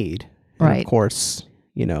unequal need. And right. Of course,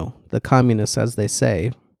 the communists, as they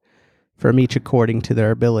say, from each according to their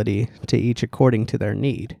ability, to each according to their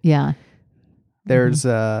need. Yeah. There's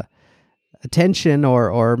a tension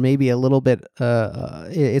or maybe a little bit,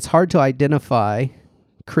 it's hard to identify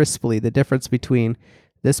crisply the difference between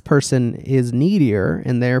this person is needier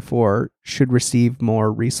and therefore should receive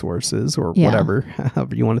more resources or whatever,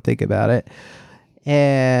 however you want to think about it.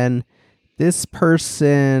 And this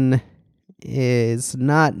person is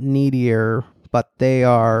not needier, but they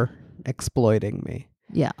are exploiting me.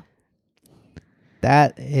 Yeah.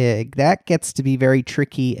 That gets to be very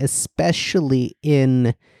tricky, especially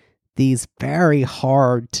in these very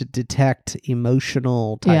hard to detect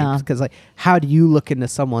emotional types. Because how do you look into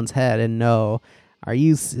someone's head and know,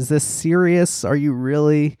 is this serious? Are you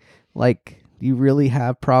really do you really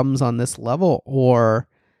have problems on this level? Or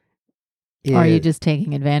are you just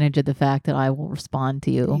taking advantage of the fact that I will respond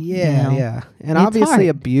to you? Yeah. And obviously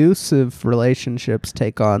abusive relationships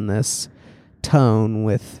take on this tone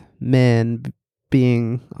with men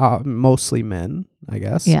being mostly men, I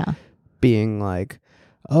guess. Yeah. Being like,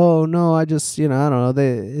 oh no, I just, I don't know.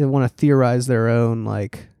 They want to theorize their own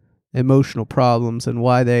emotional problems and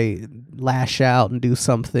why they lash out and do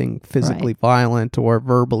something physically violent or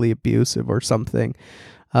verbally abusive or something.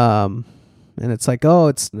 And it's like, oh,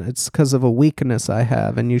 it's because of a weakness I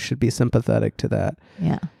have, and you should be sympathetic to that.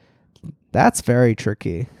 Yeah. That's very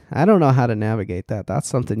tricky. I don't know how to navigate that. That's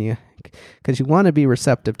something because you want to be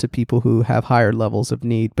receptive to people who have higher levels of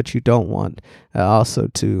need, but you don't want also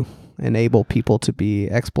to enable people to be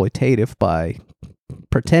exploitative by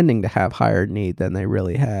pretending to have higher need than they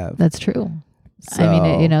really have. That's true. So,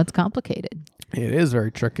 I mean, it's complicated. It is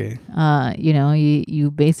very tricky.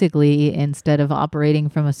 You basically, instead of operating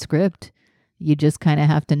from a script, you just kind of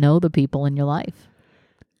have to know the people in your life.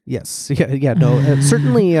 Yes. Yeah. No.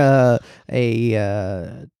 Certainly, a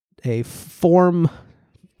form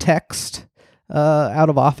text out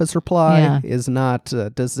of office reply is not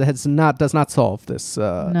does not solve this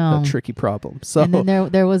tricky problem. So and then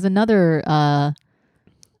there was another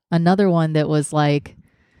one that was like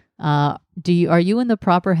Are you in the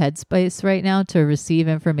proper headspace right now to receive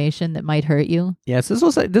information that might hurt you? Yes, this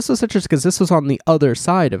was interesting because this was on the other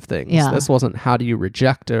side of things. Yeah. This wasn't how do you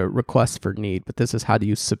reject a request for need, but this is how do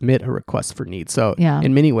you submit a request for need. So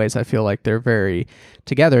in many ways, I feel like they're very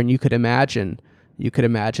together, and you could imagine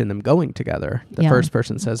them going together. The first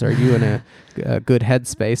person says, "Are you in a good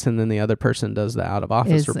headspace?" And then the other person does the out of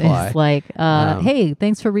office reply. It's like, "Hey,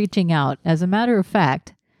 thanks for reaching out. As a matter of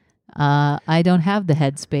fact, I don't have the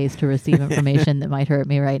headspace to receive information that might hurt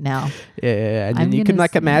me right now." Yeah. And then you can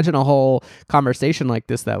imagine a whole conversation like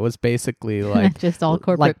this that was basically like just all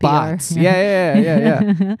corporate like PR. bots.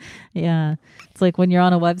 Yeah. Yeah. It's like when you're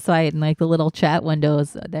on a website and like the little chat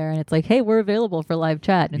windows there, and it's like, "Hey, we're available for live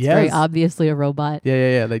chat." And it's very obviously a robot.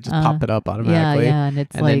 Yeah. They just pop it up automatically. Yeah. And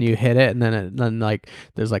it's then you hit it, and then like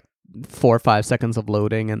there's like 4 or 5 seconds of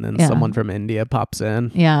loading, and then someone from India pops in.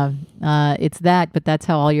 Yeah, it's that, but that's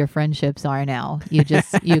how all your friendships are now. You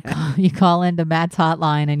just you call into Matt's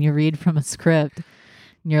hotline and you read from a script.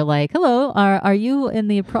 And you're like, "Hello, are you in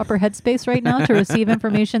the proper headspace right now to receive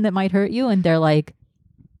information that might hurt you?" And they're like,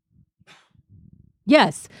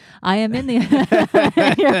 "Yes, I am in the."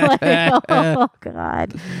 You're like, "Oh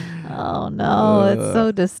God, oh no, it's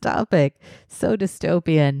so dystopic, so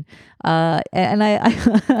dystopian." And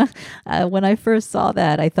I when I first saw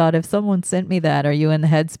that, I thought if someone sent me that, "Are you in the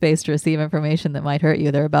headspace to receive information that might hurt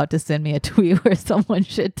you?" They're about to send me a tweet where someone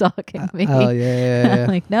shit talking me. Oh yeah. I'm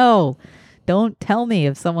like, no. Don't tell me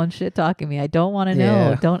if someone's shit talking me. I don't want to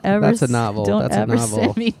know. Don't ever. That's a novel. Don't ever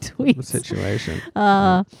send me tweets. Situation.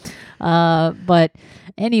 But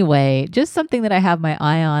anyway, just something that I have my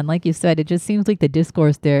eye on. Like you said, it just seems like the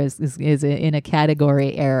discourse there is in a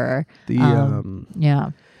category error.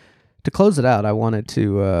 To close it out, I wanted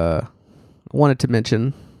to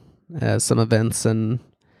mention some events in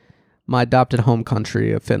my adopted home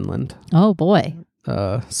country of Finland. Oh boy,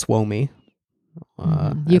 Suomi.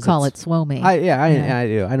 You call it Suomi. I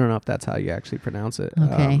do. I don't know if that's how you actually pronounce it.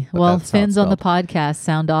 Okay. Well, Finns on the podcast,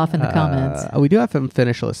 sound off in the comments. We do have some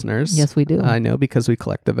Finnish listeners. Yes, we do. I know, because we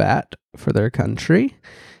collect the VAT for their country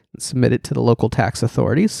and submit it to the local tax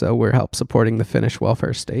authorities. So we're supporting the Finnish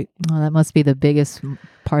welfare state. Well, that must be the biggest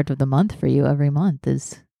part of the month for you every month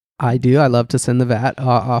is... I do. I love to send the VAT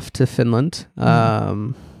off to Finland. I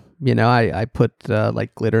put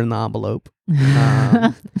like glitter in the envelope.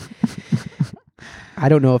 I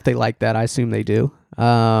don't know if they like that. I assume they do.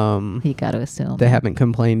 You got to assume. They haven't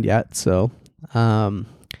complained yet. So,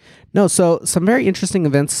 so some very interesting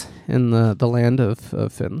events in the land of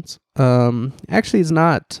Finns. Actually, it's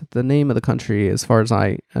not the name of the country, as far as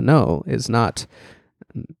I know, is not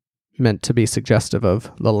meant to be suggestive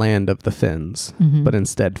of the land of the Finns, but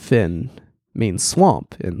instead Finn means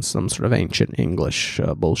swamp in some sort of ancient English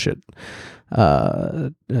bullshit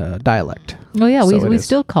dialect. Oh yeah, we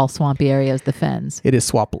still call swampy areas the fens. It is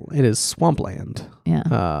swampland.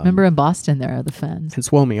 Yeah. Remember in Boston there are the fens. And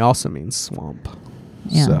Suomi also means swamp.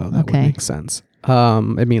 Yeah. So that would make sense.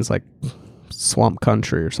 It means like swamp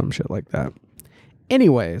country or some shit like that.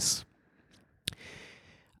 Anyways,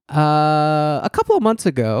 a couple of months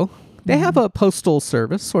ago, they have a postal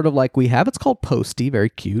service, sort of like we have. It's called Postie. Very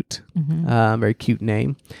cute. Very cute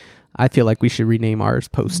name. I feel like we should rename ours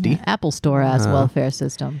Postie. Yeah, Apple Store as welfare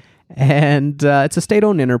system. And it's a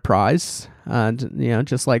state-owned enterprise,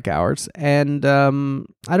 just like ours. And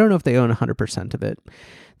I don't know if they own 100% of it.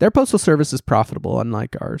 Their postal service is profitable,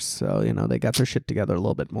 unlike ours. So, they got their shit together a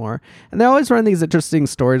little bit more. And they always run these interesting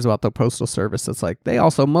stories about the postal service. It's like, they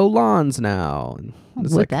also mow lawns now.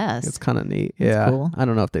 It's with us. It's kind of neat. That's yeah. Cool. I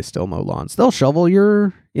don't know if they still mow lawns. They'll shovel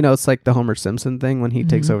your, it's like the Homer Simpson thing when he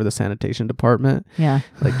takes over the sanitation department. Yeah.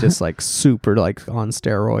 Like just like super like on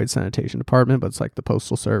steroid sanitation department, but it's like the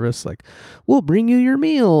postal service. Like, we'll bring you your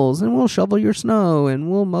meals and we'll shovel your snow and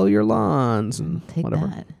we'll mow your lawns and Take whatever.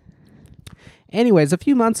 That. Anyways, a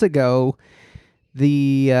few months ago,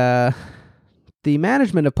 the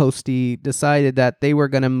management of Postie decided that they were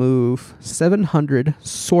going to move 700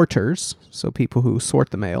 sorters, so people who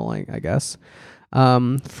sort the mail, I guess,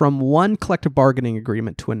 from one collective bargaining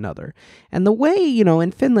agreement to another. And the way,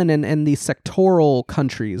 in Finland and these sectoral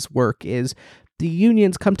countries work is the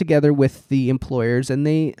unions come together with the employers and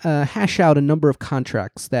they hash out a number of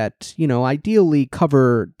contracts that, ideally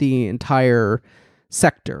cover the entire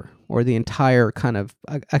sector or the entire kind of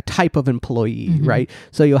a type of employee, right?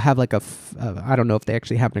 So you'll have like I don't know if they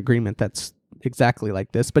actually have an agreement that's exactly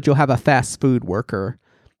like this, but you'll have a fast food worker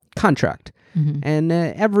contract. And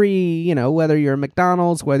every, whether you're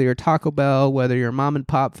McDonald's, whether you're Taco Bell, whether you're mom and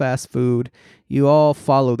pop fast food, you all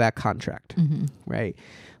follow that contract, right?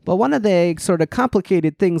 But one of the sort of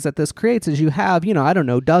complicated things that this creates is you have, I don't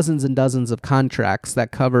know, dozens and dozens of contracts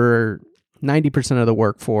that cover 90% of the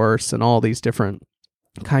workforce and all these different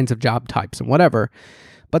kinds of job types and whatever.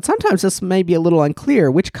 But sometimes this may be a little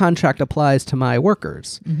unclear which contract applies to my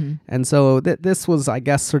workers. Mm-hmm. And so this was, I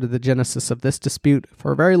guess, sort of the genesis of this dispute.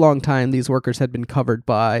 For a very long time, these workers had been covered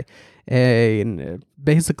by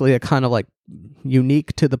basically a kind of like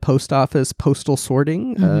unique to the post office postal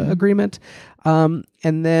sorting agreement. And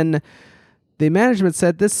then the management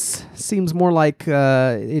said this seems more like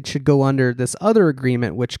it should go under this other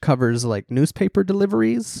agreement, which covers like newspaper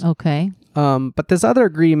deliveries. Okay. But this other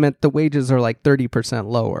agreement, the wages are like 30%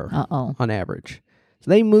 lower on average. So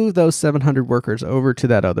they moved those 700 workers over to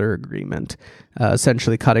that other agreement,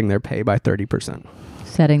 essentially cutting their pay by 30%.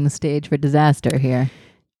 Setting the stage for disaster here.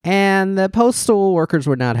 And the postal workers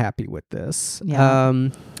were not happy with this. Yeah.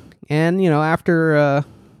 And, after,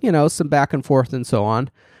 some back and forth and so on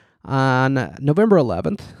November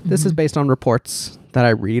 11th, this is based on reports that I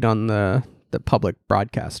read on the public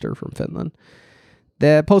broadcaster from Finland.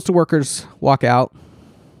 The postal workers walk out.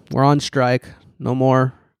 We're on strike. No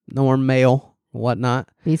more mail, whatnot.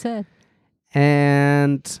 Be said.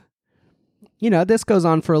 And, this goes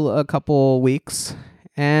on for a couple weeks.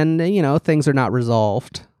 And, things are not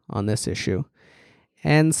resolved on this issue.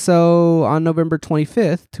 And so on November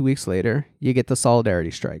 25th, 2 weeks later, you get the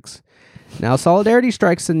solidarity strikes. Now, solidarity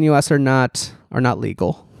strikes in the U.S. are not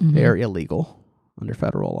legal. Mm-hmm. They are illegal under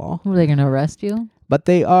federal law. Are they going to arrest you? But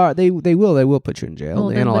they will put you in jail. Well,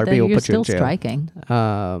 the NLRB will put you in jail. You're still striking.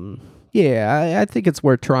 Yeah, I think it's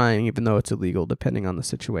worth trying, even though it's illegal, depending on the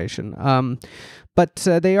situation. But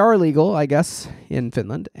they are illegal, I guess, in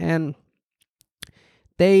Finland, and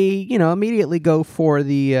they, immediately go for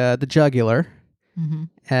the jugular. Mm-hmm.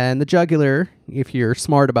 And the jugular, if you're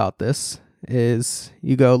smart about this, is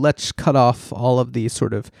you go, let's cut off all of these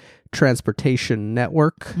sort of transportation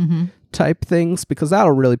network type things, because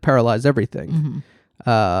that'll really paralyze everything.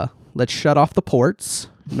 Let's shut off the ports.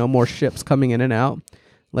 No more ships coming in and out.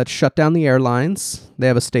 Let's shut down the airlines. They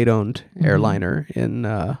have a state-owned airliner in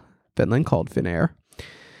Finland called Finnair.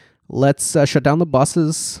 Let's shut down the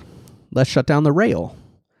buses. Let's shut down the rail.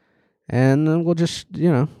 And then we'll just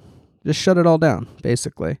shut it all down,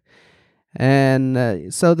 basically.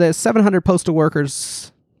 And so the 700 postal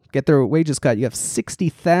workers get their wages cut. You have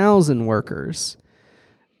 60,000 workers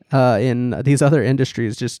in these other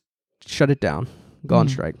industries. Just shut it down. Go on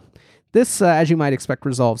strike. This, as you might expect,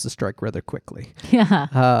 resolves the strike rather quickly. Yeah.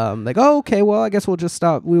 Okay, well, I guess we'll just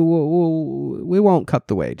stop. We won't cut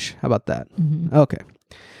the wage. How about that? Mm-hmm. Okay.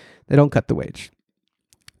 They don't cut the wage.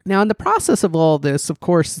 Now, in the process of all this, of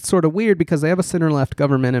course, it's sort of weird because they have a center-left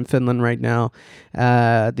government in Finland right now.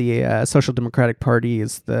 The Social Democratic Party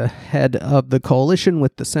is the head of the coalition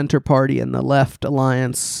with the Center Party and the Left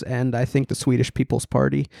Alliance, and I think the Swedish People's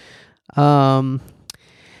Party. And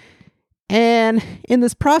in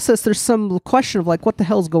this process, there's some question of like, what the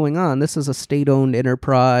hell's going on? This is a state-owned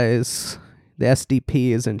enterprise. The SDP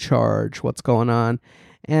is in charge. What's going on?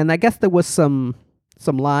 And I guess there was some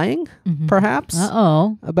lying, perhaps,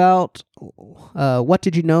 about what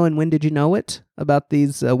did you know and when did you know it about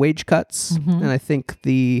these wage cuts. And I think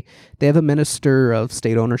they have a minister of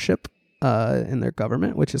state ownership in their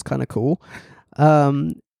government, which is kind of cool.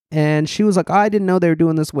 And she was like, I didn't know they were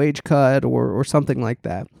doing this wage cut or something like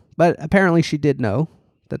that. But apparently she did know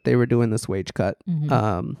that they were doing this wage cut.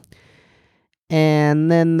 And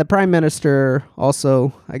then the prime minister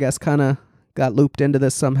also, I guess, kind of got looped into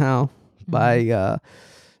this somehow by,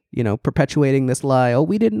 perpetuating this lie. Oh,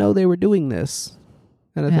 we didn't know they were doing this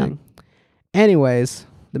kind of thing. Anyways,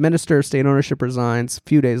 the minister of state ownership resigns. A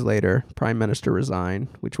few days later, prime minister resigned,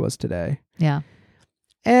 which was today. Yeah.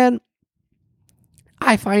 And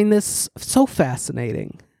I find this so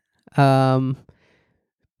fascinating.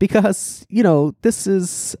 Because,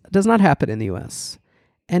 this does not happen in the U.S.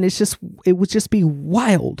 And it would just be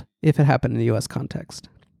wild if it happened in the U.S. context.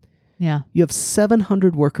 Yeah. You have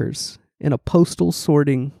 700 workers in a postal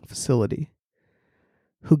sorting facility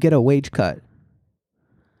who get a wage cut.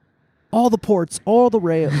 All the ports, all the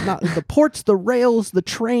rail, not the ports, the rails, the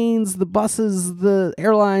trains, the buses, the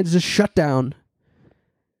airlines just shut down.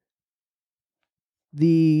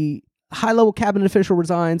 The high-level cabinet official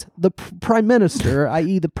resigns. The prime minister,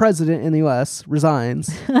 i.e. the president in the U.S.,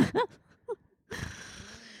 resigns.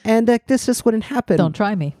 And this just wouldn't happen. Don't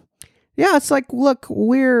try me. Yeah, it's like, look,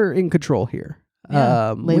 we're in control here.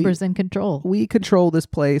 Yeah, labor's in control. We control this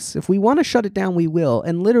place. If we want to shut it down, we will.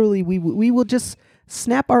 And literally, we will just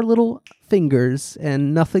snap our little fingers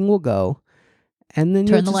and nothing will go. And then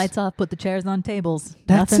turn the lights off, put the chairs on tables.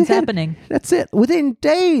 Nothing's happening. That's it. Within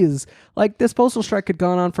days. Like, this postal strike had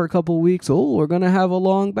gone on for a couple of weeks. Oh, we're going to have a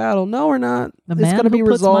long battle. No, we're not. The man who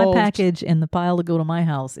puts my package in the pile to go to my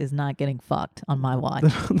house is not getting fucked on my watch.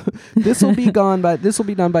 This will be done by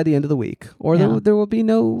the end of the week. Or there will be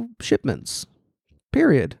no shipments.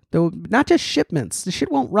 Period. Not just shipments. The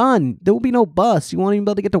shit won't run. There will be no bus. You won't even be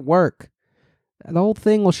able to get to work. The whole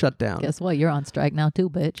thing will shut down. Guess what? You're on strike now too,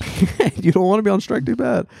 bitch. You don't want to be on strike too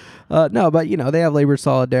bad. No, but, they have labor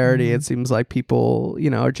solidarity. Mm-hmm. It seems like people,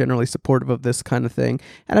 are generally supportive of this kind of thing.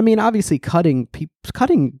 And I mean, obviously cutting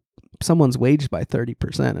someone's wage by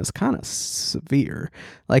 30% is kind of severe.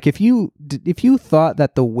 Like, if you thought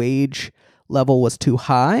that the wage level was too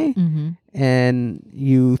high, mm-hmm. and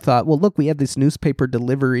you thought, well, look, we have these newspaper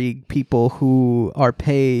delivery people who are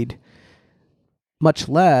paid much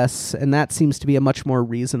less, and that seems to be a much more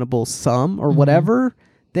reasonable sum or mm-hmm. whatever,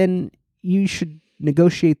 then you should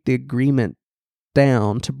negotiate the agreement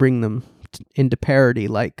down to bring them into parity,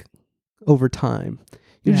 like, over time.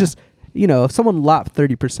 Just, if someone lopped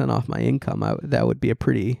 30% off my income, that would be a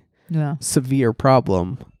pretty severe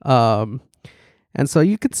problem. And so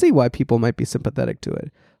you could see why people might be sympathetic to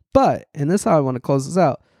it. But, and this is how I want to close this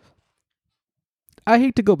out, I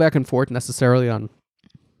hate to go back and forth necessarily on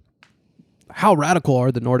how radical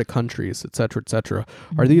are the Nordic countries, et cetera, et cetera.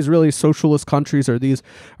 Mm-hmm. Are these really socialist countries? Are these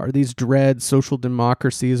dread social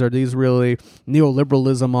democracies? Are these really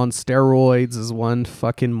neoliberalism on steroids, as one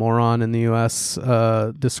fucking moron in the U.S.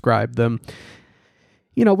 Described them?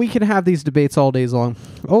 We can have these debates all days long.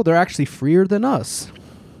 Oh, they're actually freer than us.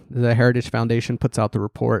 The Heritage Foundation puts out the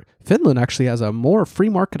report. Finland actually has a more free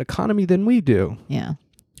market economy than we do. Yeah.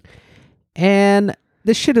 And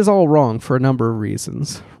this shit is all wrong for a number of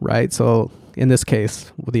reasons, right? So in this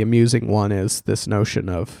case, the amusing one is this notion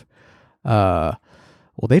of, well,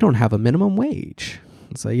 they don't have a minimum wage.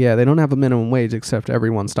 It's like, yeah, they don't have a minimum wage, except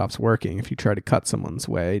everyone stops working if you try to cut someone's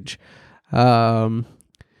wage. But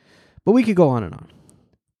we could go on and on.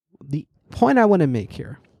 The point I want to make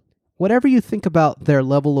here, whatever you think about their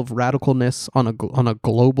level of radicalness on a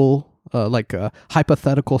global, like a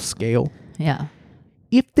hypothetical scale. Yeah.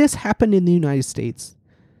 If this happened in the United States,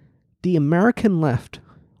 the American left,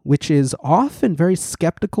 which is often very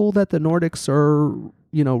skeptical that the Nordics are,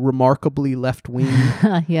 remarkably left-wing.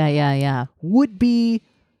 Yeah. Would be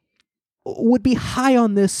high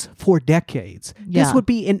on this for decades. Yeah. This would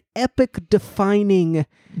be an epic defining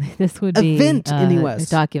event in the U.S.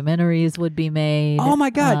 Documentaries would be made. Oh my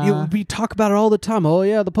God, we talk about it all the time. Oh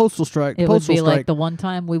yeah, the postal strike. It would be like the one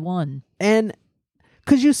time we won. And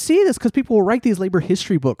because you see this, because people will write these labor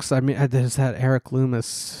history books. I mean, there's that Eric Loomis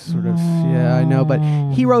sort of, yeah, I know, but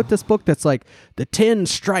he wrote this book that's like the 10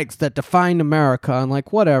 strikes that defined America, and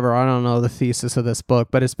like, whatever, I don't know the thesis of this book,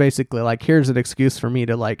 but it's basically like, here's an excuse for me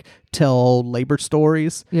to like tell old labor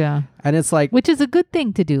stories. Yeah. And it's like, which is a good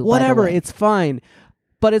thing to do. Whatever, it's fine.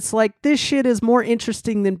 But it's like, this shit is more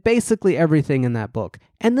interesting than basically everything in that book.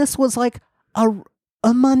 And this was like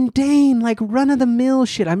a mundane, like, run-of-the-mill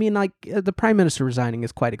shit. I mean, like, the prime minister resigning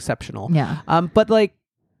is quite exceptional. Yeah. But, like,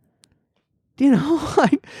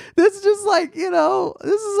 like, this is just, like, this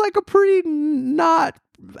is, like, a pretty not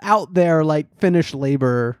out there, like, Finnish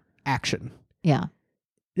labor action. Yeah.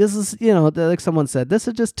 This is, like someone said, this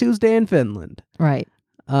is just Tuesday in Finland. Right.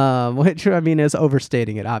 Which, I mean, is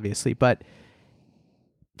overstating it, obviously. But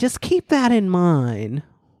just keep that in mind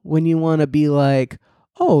when you want to be like,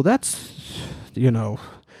 oh, that's...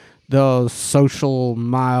 those social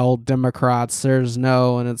mild Democrats, there's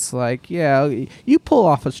no, and it's like, yeah, you pull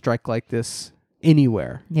off a strike like this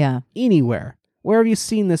anywhere. Yeah. Anywhere. Where have you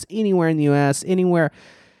seen this? Anywhere in the U.S., anywhere.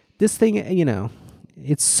 This thing,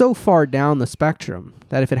 it's so far down the spectrum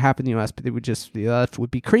that if it happened in the U.S., they would just, the left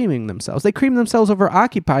would be creaming themselves. They cream themselves over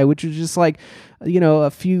Occupy, which is just like, a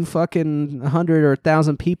few fucking 100 or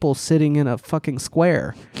 1,000 people sitting in a fucking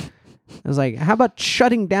square. I was like, how about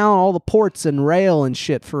shutting down all the ports and rail and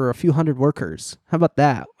shit for a few hundred workers? How about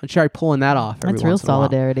that? I try pulling that off every That's real once in a while.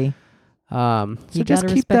 Solidarity. So just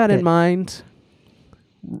keep that in mind.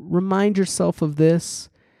 Remind yourself of this.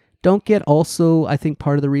 Don't get also, I think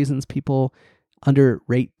part of the reasons people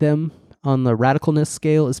underrate them on the radicalness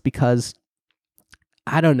scale is because,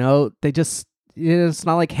 I don't know, they just... it's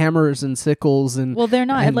not like hammers and sickles and... Well, they're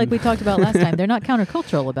not, like we talked about last time, they're not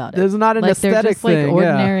countercultural about it. There's not an aesthetic they're just thing. Like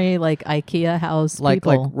ordinary, like IKEA house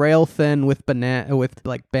people. Like rail thin with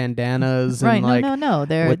like bandanas right, and like... No.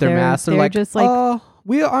 With their masks. They're like, just like...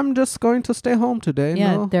 I'm just going to stay home today.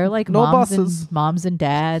 Yeah, no, they're like no moms buses. and moms and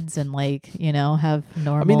dads, and like have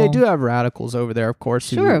normal. I mean, they do have radicals over there, of course.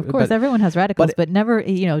 Sure, of course, everyone has radicals, but never,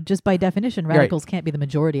 just by definition, radicals can't be the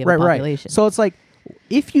majority of the population. Right. So it's like,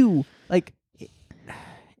 if you like,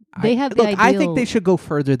 they have the ideal. I think they should go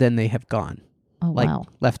further than they have gone. Oh, like wow.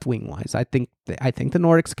 left wing wise, I think the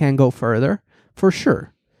Nordics can go further for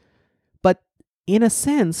sure. But in a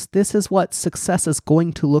sense, this is what success is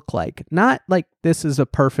going to look like. Not like this is a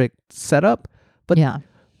perfect setup, but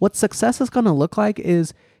what success is going to look like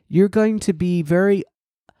is you're going to be very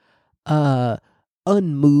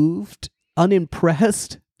unmoved,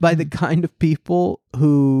 unimpressed by the kind of people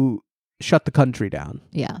who shut the country down.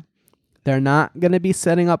 Yeah. They're not going to be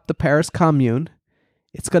setting up the Paris Commune.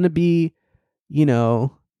 It's going to be,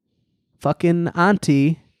 fucking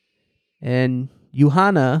Auntie and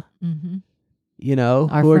Johanna, Our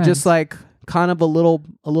who are friends. just like kind of a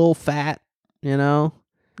little fat,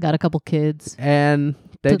 Got a couple kids. and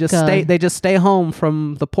they just stay home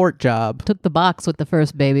from the port job. Took the box with the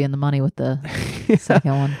first baby and the money with the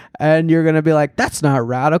second one. And you're going to be like, that's not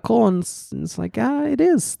radical. And it's like, it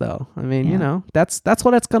is though. I mean, that's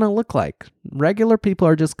what it's going to look like. Regular people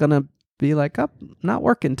are just going to be like, oh, not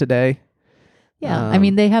working today. Yeah. I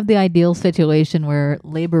mean, they have the ideal situation where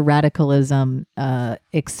labor radicalism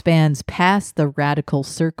expands past the radical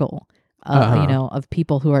circle, of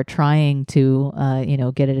people who are trying to,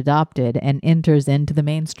 get it adopted and enters into the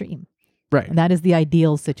mainstream. Right. And that is the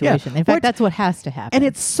ideal situation. In fact, that's what has to happen. And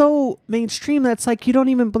it's so mainstream that's like you don't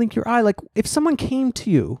even blink your eye. Like if someone came to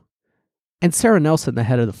you, and Sarah Nelson, the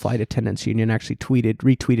head of the flight attendants union, actually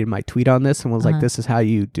retweeted my tweet on this and was like, this is how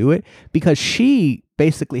you do it. Because she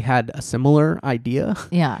basically had a similar idea.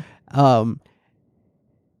 Yeah.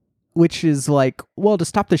 Which is like, well, to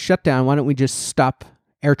stop the shutdown, why don't we just stop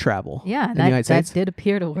air travel? Yeah, in the United States? That did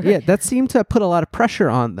appear to work. Yeah, that seemed to put a lot of pressure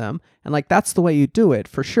on them. And like, that's the way you do it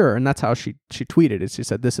for sure. And that's how she tweeted it. She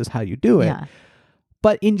said, this is how you do it. Yeah.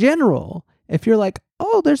 But in general, if you're like,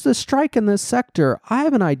 oh, there's this strike in this sector, I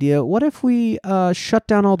have an idea. What if we shut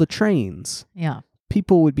down all the trains? Yeah.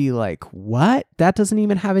 People would be like, what? That doesn't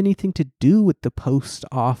even have anything to do with the post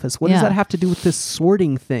office. What does that have to do with this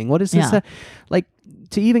sorting thing? What is this? Like,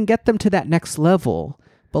 to even get them to that next level.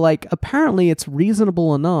 But like, apparently it's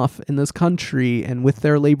reasonable enough in this country and with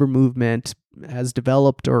their labor movement as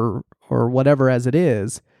developed or whatever as it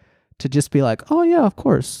is, to just be like, oh yeah, of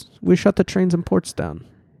course, we shut the trains and ports down.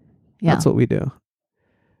 Yeah. That's what we do.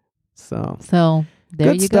 So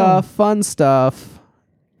there good you stuff, go. Fun stuff.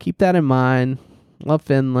 Keep that in mind. Love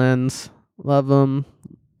Finland. Love them.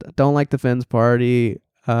 Don't like the Finns party.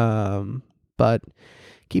 But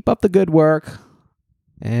keep up the good work.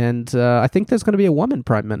 And I think there's going to be a woman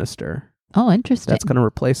prime minister. Oh, interesting. That's going to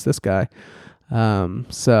replace this guy.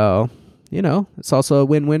 So, it's also a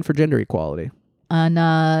win-win for gender equality. And,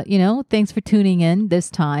 thanks for tuning in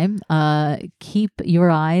this time. Keep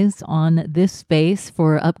your eyes on this space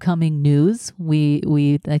for upcoming news.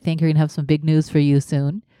 I think you're going to have some big news for you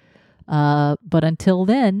soon. But until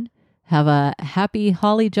then, have a happy,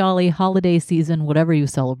 holly jolly holiday season, whatever you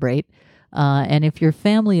celebrate. And if your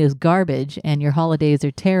family is garbage and your holidays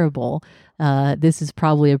are terrible, this is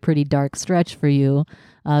probably a pretty dark stretch for you.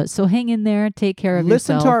 So hang in there, take care of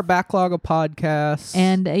yourself. Listen to our backlog of podcasts.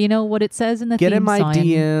 And what it says in the Get theme in my song.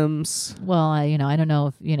 DMs. Well, I don't know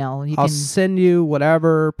if, I'll send you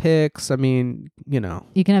whatever pics. I mean,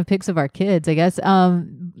 You can have pics of our kids, I guess.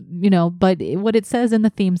 But what it says in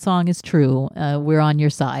the theme song is true. We're on your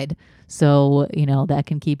side. So, that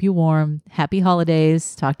can keep you warm. Happy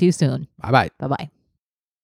holidays. Talk to you soon. Bye-bye. Bye-bye.